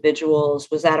elderly individuals,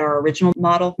 was that our original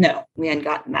model? No, we hadn't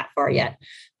gotten that far yet.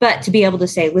 But to be able to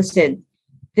say, listen,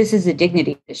 this is a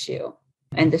dignity issue,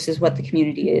 and this is what the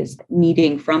community is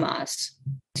needing from us,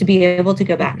 to be able to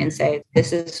go back and say,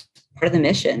 this is part of the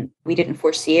mission. We didn't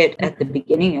foresee it at the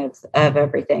beginning of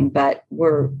everything, but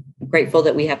we're grateful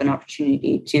that we have an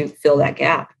opportunity to fill that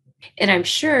gap. And I'm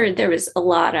sure there was a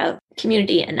lot of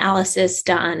community analysis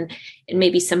done and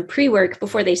maybe some pre-work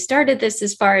before they started this,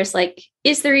 as far as like,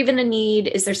 is there even a need?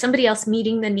 Is there somebody else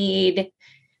meeting the need?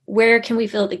 Where can we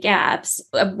fill the gaps?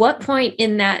 At what point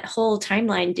in that whole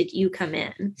timeline did you come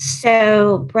in?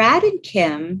 So Brad and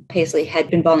Kim Paisley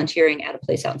had been volunteering at a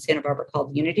place out in Santa Barbara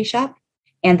called Unity Shop.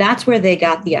 And that's where they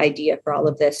got the idea for all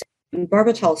of this. And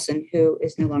Barbara Tolson, who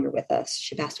is no longer with us,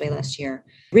 she passed away last year,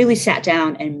 really sat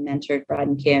down and mentored Brad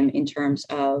and Kim in terms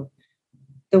of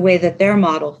the way that their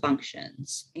model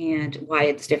functions and why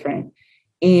it's different.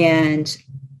 And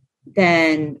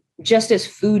then just as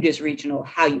food is regional,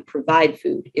 how you provide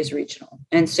food is regional.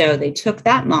 And so they took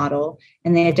that model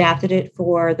and they adapted it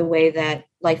for the way that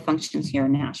life functions here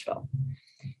in Nashville.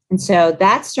 And so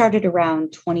that started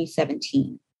around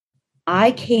 2017.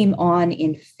 I came on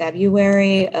in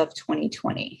February of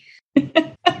 2020.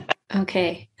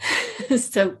 Okay.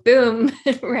 So boom,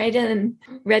 right in,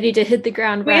 ready to hit the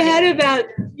ground running.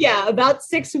 We had about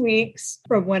 6 weeks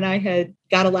from when I had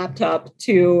got a laptop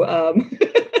to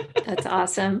that's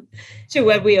awesome. To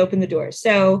when we opened the doors.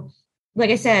 So like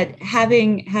I said,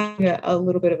 having a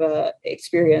little bit of a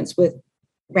experience with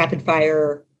rapid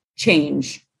fire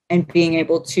change and being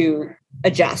able to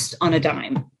adjust on a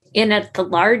dime. And at the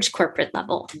large corporate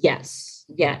level. Yes,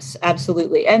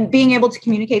 absolutely. And being able to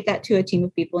communicate that to a team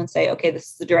of people and say, okay,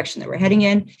 this is the direction that we're heading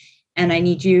in. And I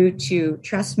need you to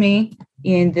trust me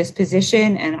in this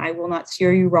position and I will not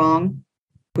steer you wrong.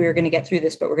 We're going to get through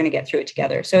this, but we're going to get through it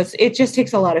together. So it just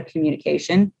takes a lot of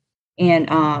communication. And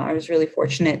I was really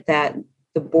fortunate that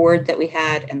the board that we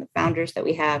had and the founders that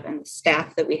we have and the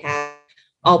staff that we have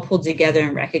all pulled together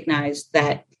and recognized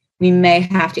that we may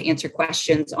have to answer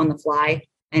questions on the fly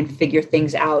and figure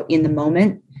things out in the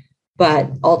moment.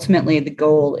 But ultimately, the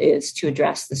goal is to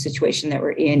address the situation that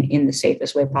we're in the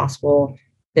safest way possible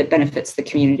that benefits the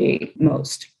community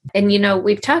most. And,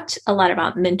 we've talked a lot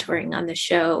about mentoring on the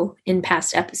show in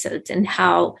past episodes and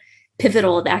how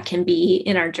pivotal that can be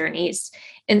in our journeys.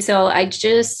 And so I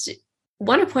just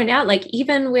want to point out, like,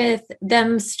 even with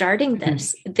them starting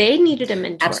this, they needed a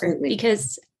mentor. Absolutely.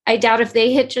 Because I doubt if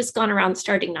they had just gone around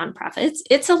starting nonprofits,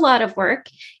 it's a lot of work.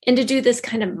 And to do this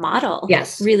kind of model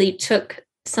really took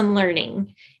some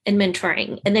learning and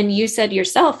mentoring. And then you said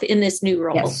yourself in this new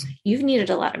role, you've needed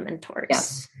a lot of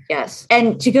mentors. Yes.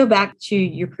 And to go back to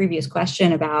your previous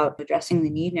question about addressing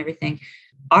the need and everything,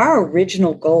 our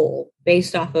original goal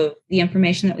based off of the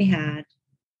information that we had,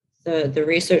 the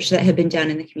research that had been done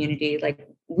in the community, like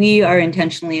we are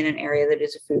intentionally in an area that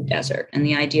is a food desert. And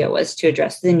the idea was to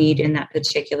address the need in that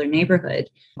particular neighborhood,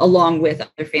 along with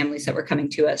other families that were coming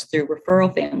to us through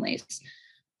referral families.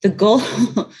 The goal,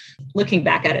 looking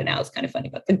back at it now, is kind of funny,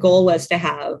 but the goal was to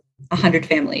have 100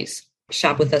 families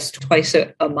shop with us twice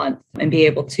a month and be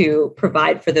able to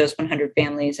provide for those 100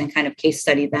 families and kind of case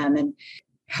study them and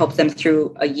help them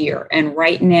through a year. And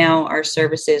right now, our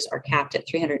services are capped at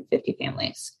 350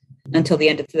 families until the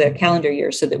end of the calendar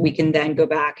year, so that we can then go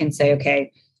back and say,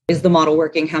 okay, is the model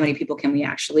working? How many people can we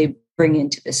actually bring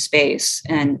into this space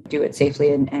and do it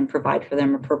safely and provide for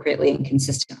them appropriately and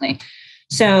consistently?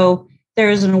 So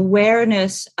there's an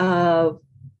awareness of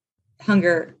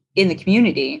hunger in the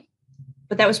community,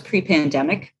 but that was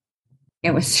pre-pandemic.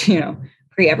 It was,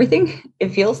 pre-everything, it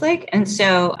feels like. And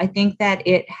so I think that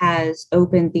it has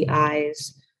opened the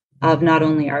eyes of not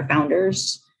only our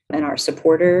founders and our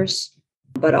supporters,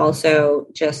 but also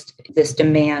just this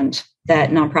demand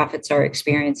that nonprofits are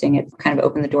experiencing. It kind of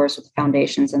opened the doors with the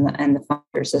foundations and the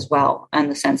funders as well, in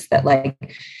the sense that,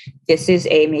 like, this is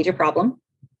a major problem.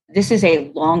 This is a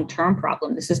long-term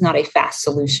problem. This is not a fast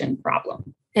solution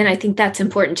problem. And I think that's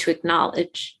important to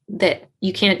acknowledge, that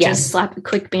you can't just slap a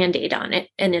quick Band-Aid on it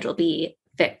and it'll be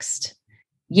fixed.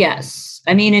 Yes.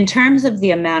 I mean, in terms of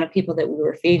the amount of people that we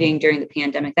were feeding during the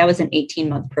pandemic, that was an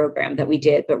 18-month program that we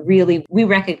did. But really, we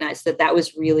recognized that that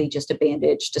was really just a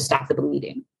bandage to stop the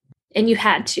bleeding. And you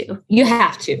had to. You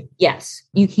have to. Yes.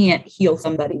 You can't heal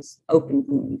somebody's open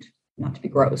wound, not to be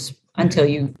gross, until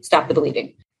you stop the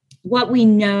bleeding. What we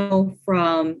know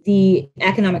from the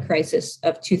economic crisis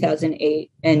of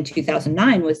 2008 and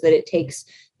 2009 was that it takes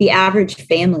the average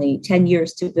family 10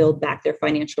 years to build back their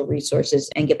financial resources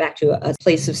and get back to a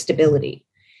place of stability.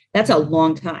 That's a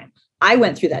long time. I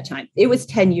went through that time. It was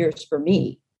 10 years for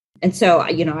me. And so,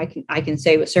 I can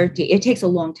say with certainty, it takes a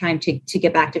long time to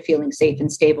get back to feeling safe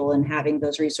and stable and having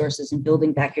those resources and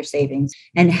building back your savings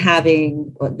and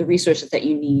having the resources that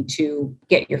you need to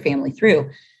get your family through.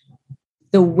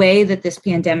 The way that this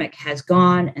pandemic has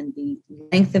gone and the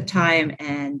length of time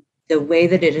and the way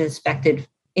that it has affected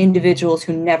individuals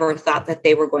who never thought that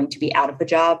they were going to be out of a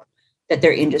job, that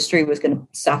their industry was going to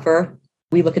suffer.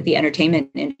 We look at the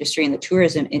entertainment industry and the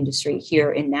tourism industry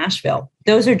here in Nashville.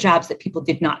 Those are jobs that people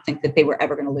did not think that they were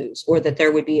ever going to lose or that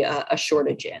there would be a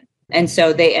shortage in. And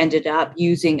so they ended up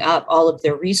using up all of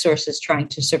their resources trying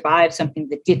to survive something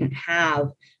that didn't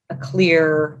have a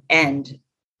clear end,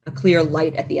 a clear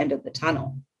light at the end of the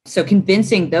tunnel. So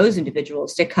convincing those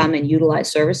individuals to come and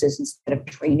utilize services instead of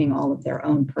draining all of their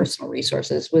own personal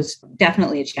resources was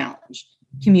definitely a challenge.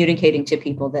 Communicating to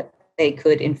people that they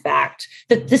could, in fact,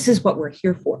 that this is what we're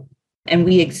here for. And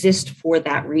we exist for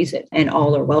that reason, and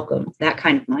all are welcome, that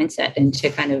kind of mindset, and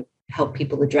to kind of help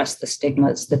people address the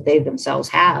stigmas that they themselves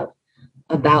have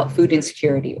about food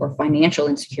insecurity or financial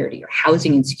insecurity or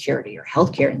housing insecurity or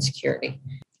healthcare insecurity.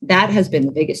 That has been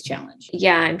the biggest challenge.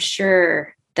 Yeah, I'm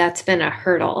sure that's been a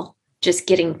hurdle, just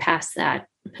getting past that.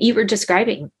 You were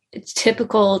describing it's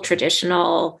typical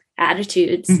traditional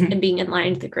attitudes and being in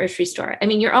line at the grocery store. I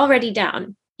mean, you're already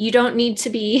down. You don't need to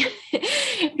be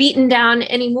beaten down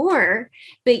anymore.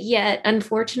 But yet,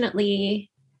 unfortunately,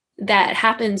 that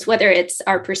happens, whether it's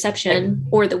our perception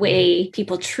or the way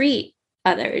people treat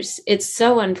others. It's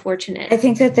so unfortunate. I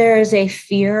think that there is a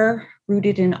fear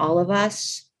rooted in all of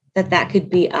us that could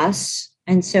be us.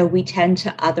 And so we tend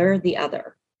to other the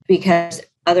other, because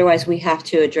otherwise we have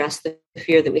to address the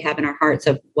fear that we have in our hearts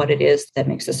of what it is that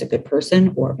makes us a good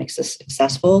person or makes us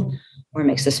successful or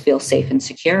makes us feel safe and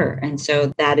secure. And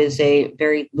so that is a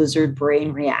very lizard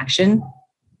brain reaction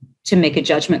to make a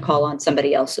judgment call on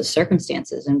somebody else's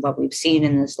circumstances. And what we've seen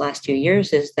in this last 2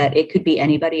 years is that it could be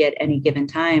anybody at any given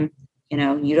time.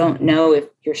 You don't know if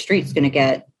your street's going to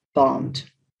get bombed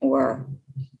or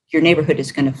your neighborhood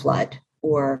is going to flood,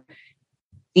 or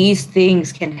these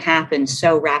things can happen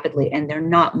so rapidly, and they're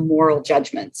not moral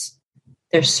judgments.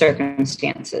 They're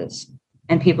circumstances.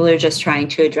 And people are just trying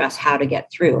to address how to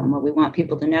get through. And what we want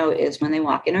people to know is when they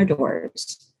walk in our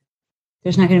doors,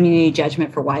 there's not going to be any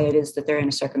judgment for why it is that they're in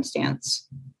a circumstance.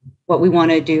 What we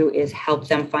want to do is help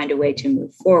them find a way to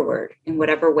move forward in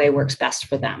whatever way works best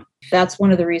for them. That's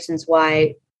one of the reasons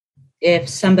why, if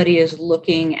somebody is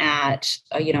looking at,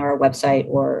 our website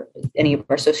or any of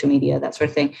our social media, that sort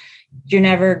of thing, you're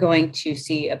never going to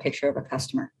see a picture of a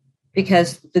customer,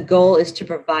 because the goal is to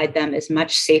provide them as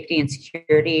much safety and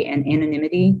security and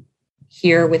anonymity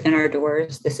here within our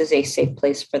doors. This is a safe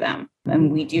place for them.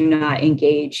 And we do not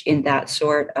engage in that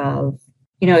sort of,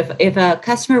 if a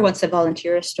customer wants to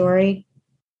volunteer a story,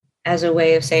 as a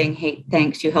way of saying, hey,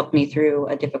 thanks, you helped me through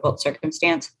a difficult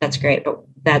circumstance, that's great. But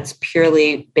that's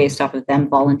purely based off of them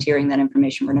volunteering that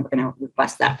information. We're never going to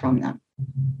request that from them.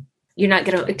 You're not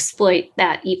going to exploit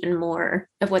that even more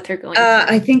of what they're going through.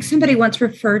 I think somebody once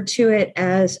referred to it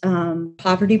as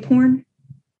poverty porn,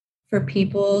 for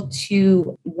people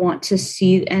to want to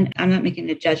see, and I'm not making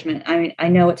a judgment. I mean, I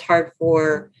know it's hard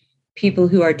for people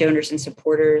who are donors and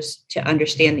supporters to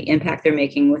understand the impact they're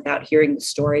making without hearing the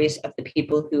stories of the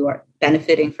people who are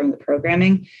benefiting from the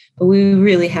programming. But we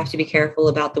really have to be careful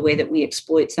about the way that we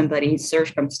exploit somebody's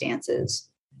circumstances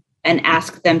and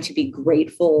ask them to be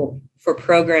grateful for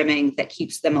programming that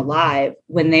keeps them alive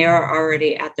when they are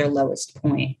already at their lowest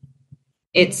point.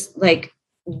 It's like,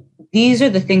 these are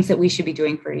the things that we should be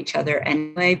doing for each other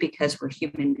anyway, because we're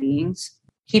human beings,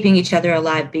 keeping each other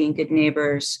alive, being good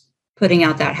neighbors, putting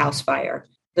out that house fire.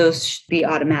 Those should be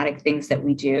automatic things that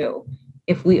we do.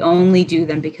 If we only do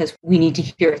them because we need to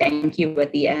hear thank you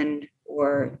at the end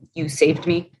or you saved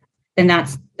me, then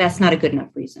that's not a good enough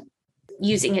reason.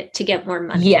 Using it to get more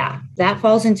money. Yeah, that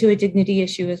falls into a dignity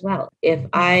issue as well. If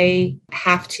I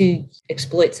have to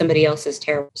exploit somebody else's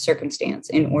terrible circumstance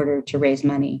in order to raise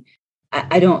money,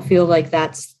 I don't feel like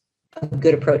that's a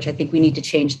good approach. I think we need to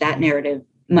change that narrative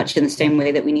much in the same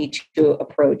way that we need to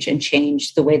approach and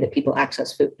change the way that people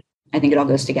access food. I think it all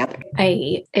goes together.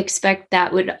 I expect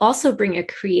that would also bring a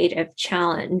creative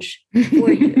challenge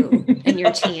for you and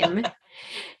your team,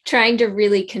 trying to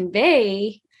really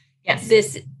convey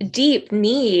this deep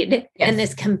need and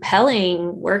this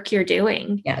compelling work you're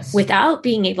doing without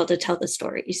being able to tell the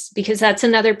stories. Because that's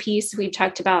another piece we've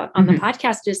talked about on the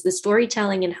podcast, is the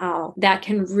storytelling and how that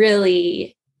can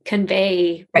really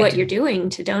convey what you're doing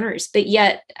to donors. But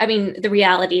yet, I mean, the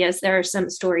reality is there are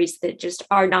some stories that just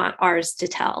are not ours to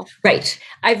tell. Right.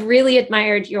 I've really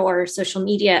admired your social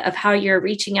media of how you're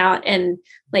reaching out and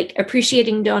like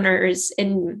appreciating donors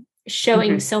and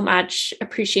showing so much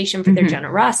appreciation for their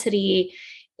generosity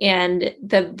and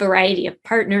the variety of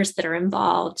partners that are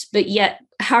involved. But yet,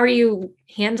 how are you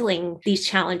handling these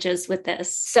challenges with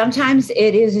this? Sometimes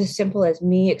it is as simple as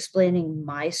me explaining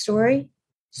my story.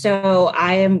 So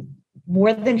I am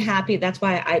more than happy. That's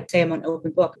why I say I'm an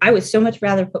open book. I would so much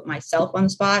rather put myself on the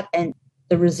spot and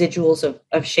the residuals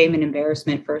of shame and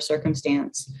embarrassment for a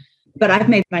circumstance. But I've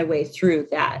made my way through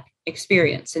that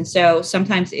experience. And so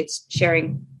sometimes it's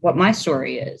sharing what my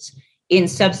story is in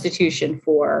substitution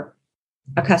for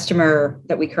a customer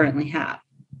that we currently have.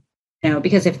 You know,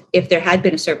 because if there had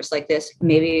been a service like this,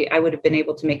 maybe I would have been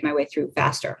able to make my way through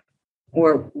faster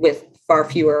or with far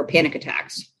fewer panic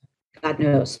attacks. God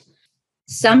knows.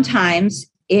 Sometimes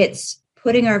it's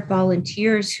putting our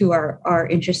volunteers who are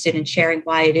interested in sharing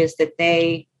why it is that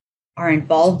they are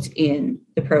involved in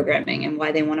the programming and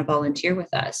why they want to volunteer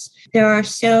with us. There are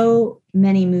so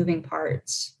many moving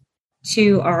parts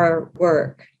to our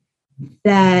work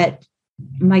that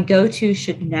my go-to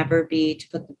should never be to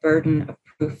put the burden of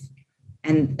proof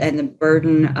and the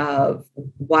burden of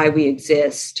why we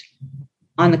exist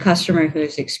on the customer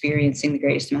who's experiencing the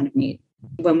greatest amount of need.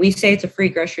 When we say it's a free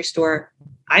grocery store,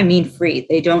 I mean free.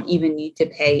 They don't even need to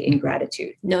pay in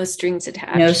gratitude. No strings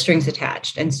attached. No strings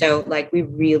attached. And so like we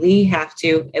really have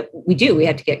to, we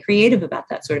have to get creative about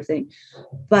that sort of thing.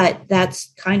 But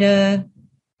that's kind of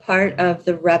part of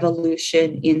the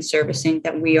revolution in servicing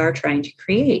that we are trying to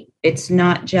create. It's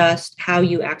not just how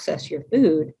you access your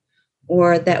food,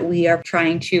 or that we are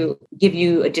trying to give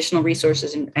you additional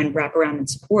resources and wrap around and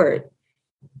support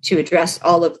to address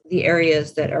all of the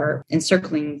areas that are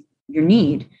encircling your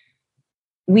need.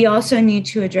 We also need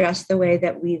to address the way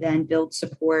that we then build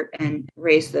support and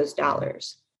raise those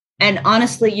dollars. And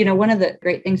honestly, you know, one of the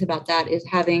great things about that is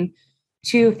having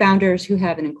two founders who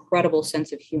have an incredible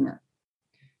sense of humor.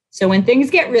 So when things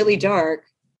get really dark,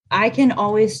 I can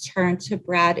always turn to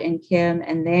Brad and Kim,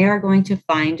 and they are going to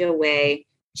find a way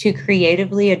to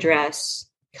creatively address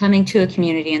coming to a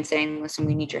community and saying, listen,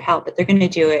 we need your help, but they're going to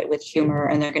do it with humor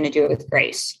and they're going to do it with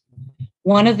grace.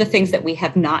 One of the things that we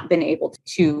have not been able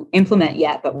to implement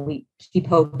yet, but we keep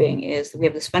hoping, is we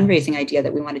have this fundraising idea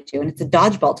that we want to do, and it's a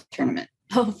dodgeball tournament.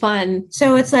 Oh, fun.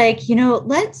 So it's like, you know,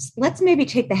 let's maybe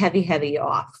take the heavy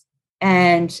off.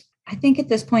 And I think at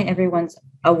this point, everyone's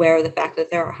aware of the fact that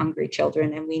there are hungry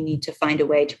children and we need to find a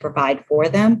way to provide for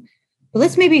them. But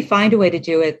let's maybe find a way to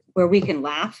do it where we can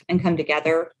laugh and come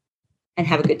together and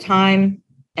have a good time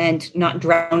and not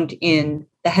drowned in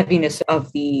the heaviness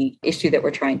of the issue that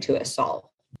we're trying to solve.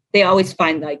 They always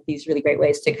find like these really great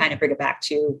ways to kind of bring it back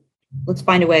to, let's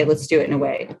find a way, let's do it in a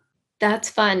way. That's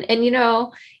fun. And, you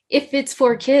know, if it's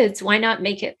for kids, why not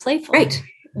make it playful? Right.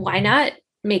 Why not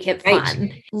make it fun?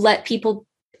 Right. Let people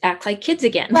act like kids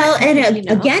again. Well, and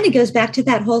again, it goes back to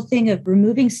that whole thing of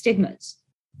removing stigmas.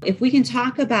 If we can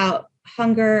talk about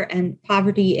hunger and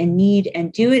poverty and need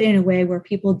and do it in a way where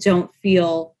people don't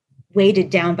feel weighted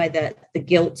down by the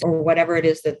guilt or whatever it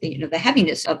is that the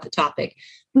heaviness of the topic,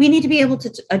 we need to be able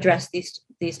to address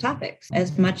these topics.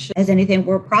 As much as anything,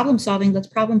 we're problem solving. Let's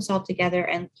problem solve together,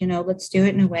 and let's do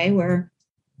it in a way where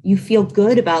you feel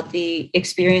good about the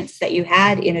experience that you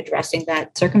had in addressing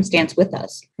that circumstance with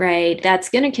us. Right. That's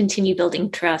going to continue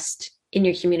building trust in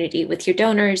your community with your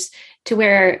donors, to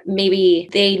where maybe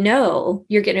they know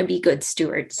you're going to be good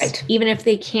stewards, right, even if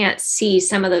they can't see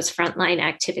some of those frontline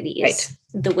activities,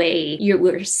 right, the way you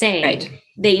were saying, right,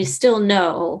 they still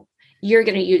know you're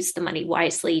going to use the money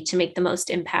wisely to make the most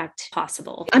impact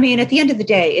possible. I mean, at the end of the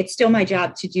day, it's still my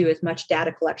job to do as much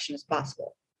data collection as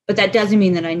possible. But that doesn't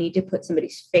mean that I need to put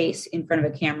somebody's face in front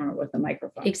of a camera with a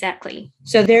microphone. Exactly.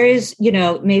 So there is,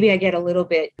 maybe I get a little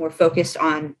bit more focused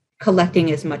on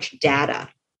collecting as much data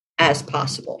as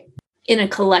possible. In a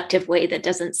collective way that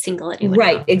doesn't single anyone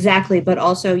right, out. Exactly. But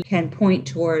also can point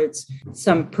towards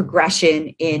some progression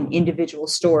in individual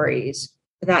stories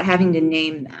without having to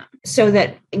name them. So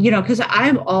that, because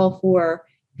I'm all for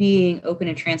being open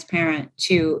and transparent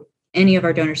to any of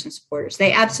our donors and supporters.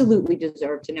 They absolutely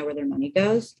deserve to know where their money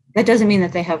goes. That doesn't mean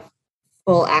that they have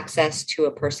full access to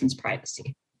a person's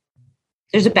privacy.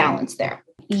 There's a balance there.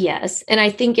 Yes. And I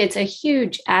think it's a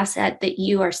huge asset that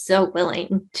you are so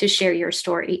willing to share your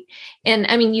story. And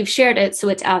I mean, you've shared it, so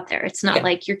it's out there. It's not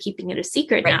like you're keeping it a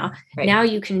secret now. Right. Now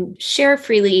you can share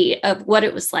freely of what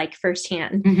it was like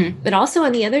firsthand. Mm-hmm. But also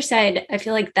on the other side, I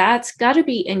feel like that's got to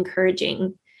be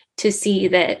encouraging to see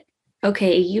that,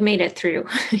 okay, you made it through.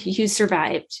 You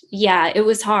survived. Yeah, it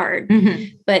was hard,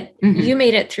 but you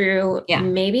made it through. Yeah.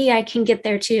 Maybe I can get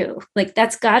there too. Like,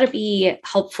 that's got to be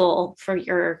helpful for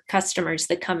your customers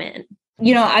that come in.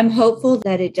 I'm hopeful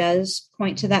that it does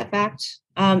point to that fact,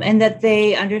 and that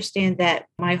they understand that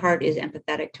my heart is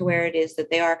empathetic to where it is that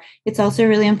they are. It's also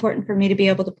really important for me to be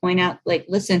able to point out, like,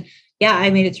 listen, yeah, I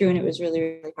made it through and it was really,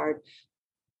 really hard.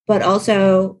 But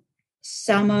also,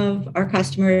 some of our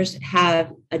customers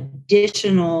have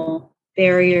additional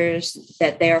barriers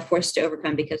that they are forced to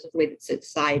overcome because of the way that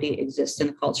society exists in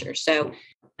the culture. So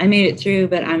I made it through,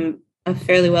 but I'm a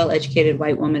fairly well-educated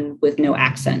white woman with no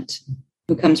accent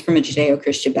who comes from a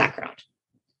Judeo-Christian background.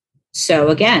 So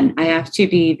again, I have to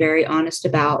be very honest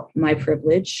about my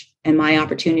privilege and my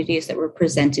opportunities that were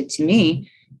presented to me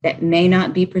that may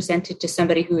not be presented to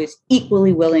somebody who is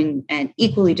equally willing and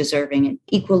equally deserving and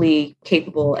equally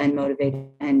capable and motivated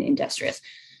and industrious.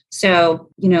 So,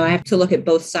 I have to look at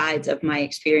both sides of my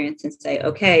experience and say,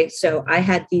 okay, so I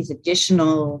had these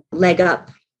additional leg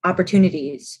up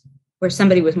opportunities where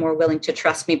somebody was more willing to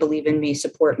trust me, believe in me,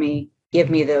 support me, give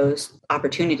me those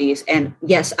opportunities. And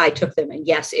yes, I took them. And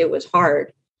yes, it was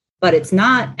hard, but it's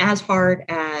not as hard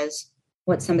as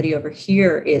what somebody over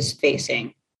here is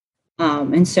facing.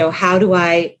 And so how do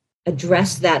I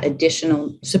address that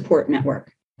additional support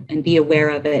network and be aware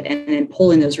of it and then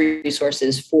pull in those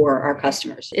resources for our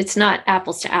customers? It's not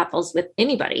apples to apples with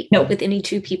anybody, no, with any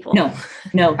two people.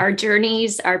 No. Our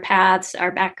journeys, our paths,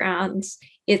 our backgrounds,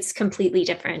 it's completely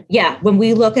different. Yeah. When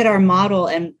we look at our model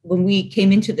and when we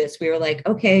came into this, we were like,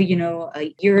 okay,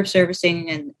 a year of servicing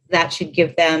and that should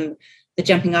give them the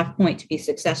jumping off point to be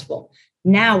successful.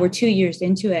 Now we're 2 years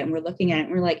into it and we're looking at it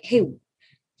and we're like, hey,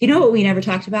 you know what we never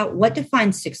talked about? What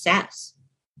defines success?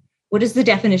 What is the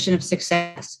definition of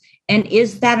success? And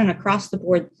is that an across the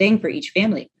board thing for each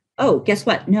family? Oh, guess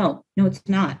what? No, it's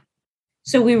not.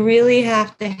 So we really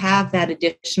have to have that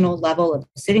additional level of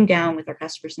sitting down with our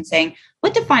customers and saying,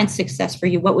 what defines success for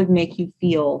you? What would make you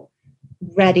feel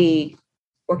ready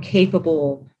or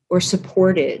capable or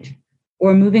supported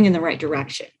or moving in the right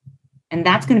direction? And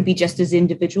that's going to be just as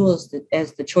individual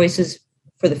as the choices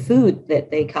for the food that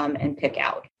they come and pick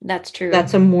out. That's true.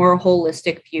 That's a more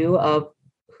holistic view of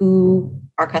who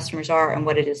our customers are and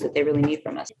what it is that they really need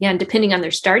from us. Yeah, and depending on their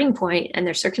starting point and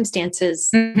their circumstances.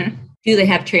 Mm-hmm. Do they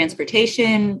have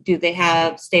transportation? Do they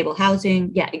have stable housing?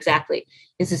 Yeah, exactly.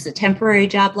 Is this a temporary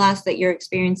job loss that you're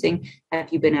experiencing?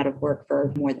 Have you been out of work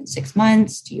for more than 6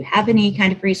 months? Do you have any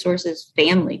kind of resources?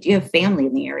 Family? Do you have family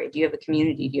in the area? Do you have a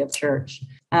community? Do you have church?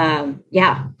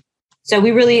 Yeah. So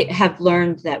we really have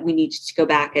learned that we need to go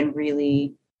back and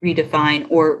really redefine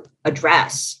or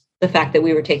address the fact that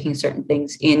we were taking certain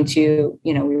things into,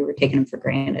 we were taking them for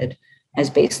granted as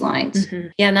baselines. Mm-hmm.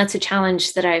 Yeah. And that's a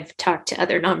challenge that I've talked to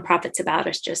other nonprofits about,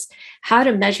 is just how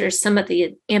to measure some of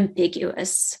the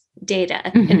ambiguous data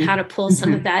and how to pull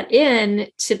some of that in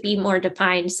to be more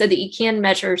defined so that you can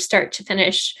measure start to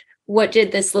finish what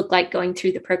did this look like going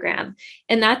through the program?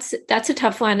 And that's a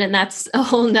tough one. And that's a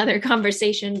whole nother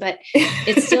conversation, but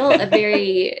it's still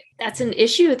that's an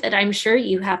issue that I'm sure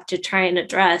you have to try and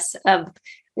address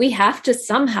we have to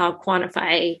somehow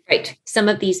quantify some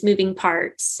of these moving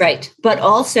parts. Right. But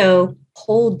also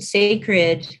hold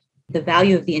sacred the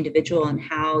value of the individual and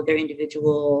how their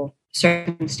individual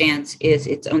circumstance is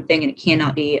its own thing. And it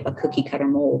cannot be a cookie cutter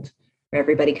mold where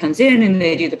everybody comes in and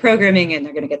they do the programming and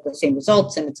they're going to get the same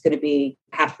results and it's going to be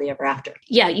happily ever after.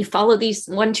 Yeah. You follow these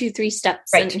 1, 2, 3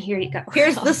 steps and here you go.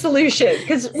 Here's the solution.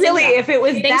 Because really, if it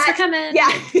was Thanks for coming. Yeah.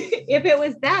 If it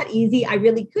was that easy, I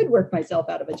really could work myself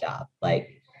out of a job.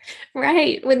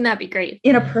 Right. Wouldn't that be great?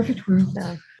 In a perfect world.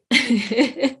 No.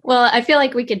 Well, I feel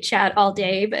like we could chat all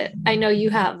day, but I know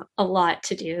you have a lot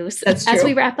to do. So that's true. As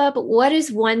we wrap up, what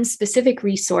is one specific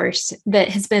resource that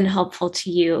has been helpful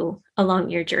to you along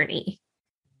your journey?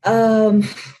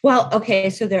 Well,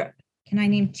 okay. So can I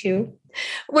name 2?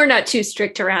 We're not too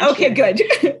strict around. Okay, here.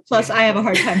 Good. Plus I have a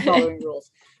hard time following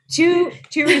rules. Two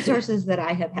resources that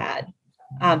I have had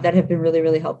that have been really,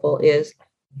 really helpful is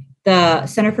the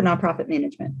Center for Nonprofit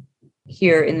Management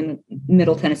here in the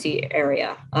Middle Tennessee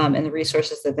area, and the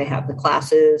resources that they have, the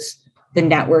classes, the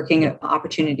networking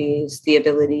opportunities, the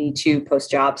ability to post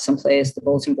jobs someplace, the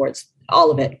bulletin boards, all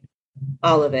of it.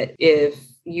 If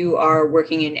you are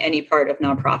working in any part of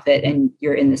nonprofit and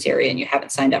you're in this area and you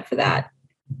haven't signed up for that,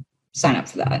 sign up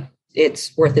for that.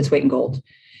 It's worth its weight in gold.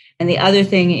 And the other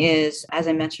thing is, as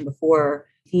I mentioned before,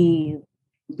 the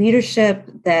leadership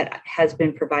that has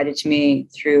been provided to me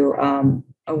through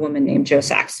a woman named Jo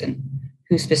Saxton,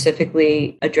 who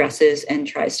specifically addresses and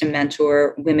tries to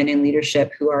mentor women in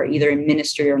leadership who are either in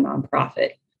ministry or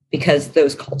nonprofit, because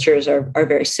those cultures are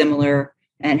very similar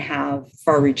and have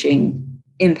far-reaching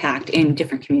impact in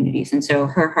different communities. And so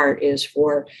her heart is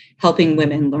for helping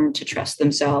women learn to trust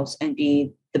themselves and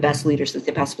be the best leaders that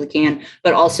they possibly can,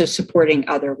 but also supporting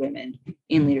other women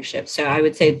in leadership. So I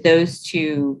would say those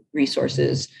 2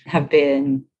 resources have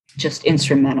been just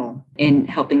instrumental in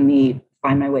helping me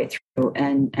find my way through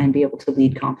and be able to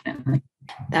lead confidently.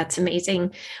 That's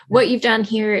amazing. What you've done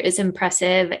here is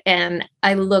impressive. And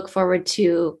I look forward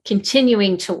to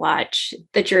continuing to watch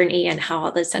the journey and how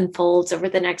all this unfolds over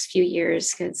the next few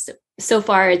years, because so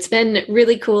far it's been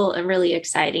really cool and really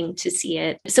exciting to see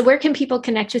it. So where can people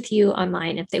connect with you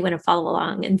online if they want to follow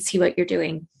along and see what you're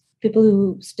doing? People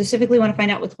who specifically want to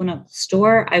find out what's going on at the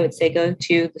store, I would say go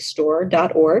to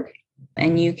thestore.org.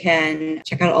 And you can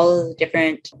check out all of the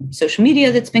different social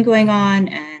media that's been going on.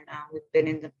 And we've been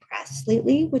in the press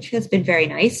lately, which has been very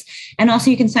nice. And also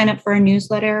you can sign up for our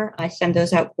newsletter. I send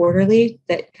those out quarterly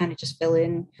that kind of just fill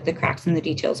in the cracks and the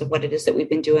details of what it is that we've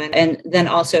been doing. And then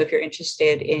also if you're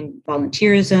interested in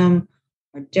volunteerism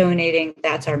or donating,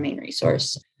 that's our main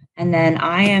resource. And then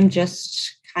I am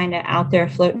just kind of out there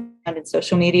floating around in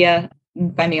social media. You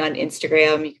can find me on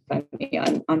Instagram. You can find me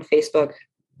on Facebook.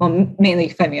 Well, mainly you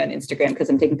can find me on Instagram because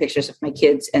I'm taking pictures of my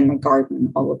kids and my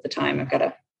garden all of the time. I've got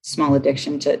a small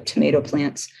addiction to tomato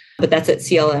plants, but that's at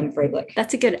CLM Freilich.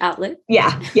 That's a good outlet.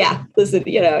 Yeah. Listen,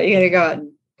 you got to go out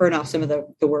and burn off some of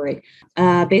the worry.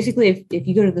 Basically, if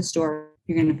you go to the store,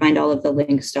 you're going to find all of the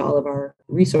links to all of our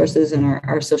resources and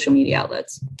our social media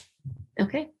outlets.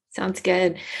 Okay. Sounds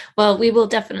good. Well, we will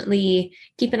definitely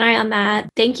keep an eye on that.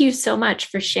 Thank you so much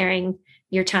for sharing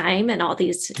your time and all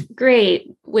these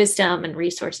great wisdom and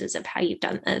resources of how you've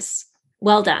done this.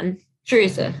 Well done.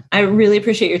 Teresa, I really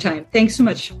appreciate your time. Thanks so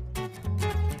much.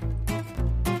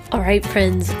 All right,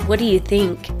 friends, what do you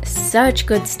think? Such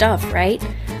good stuff, right?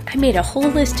 I made a whole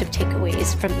list of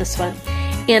takeaways from this one,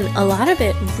 and a lot of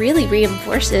it really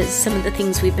reinforces some of the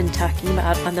things we've been talking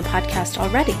about on the podcast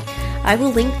already. I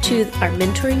will link to our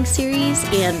mentoring series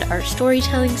and our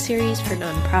storytelling series for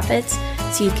nonprofits,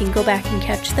 so you can go back and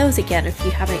catch those again if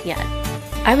you haven't yet.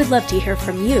 I would love to hear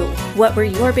from you. What were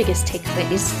your biggest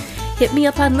takeaways? Hit me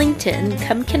up on LinkedIn,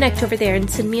 come connect over there and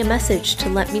send me a message to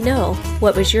let me know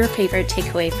what was your favorite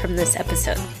takeaway from this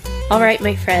episode. All right,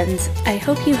 my friends, I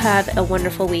hope you have a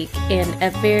wonderful week and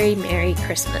a very Merry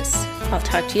Christmas. I'll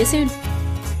talk to you soon.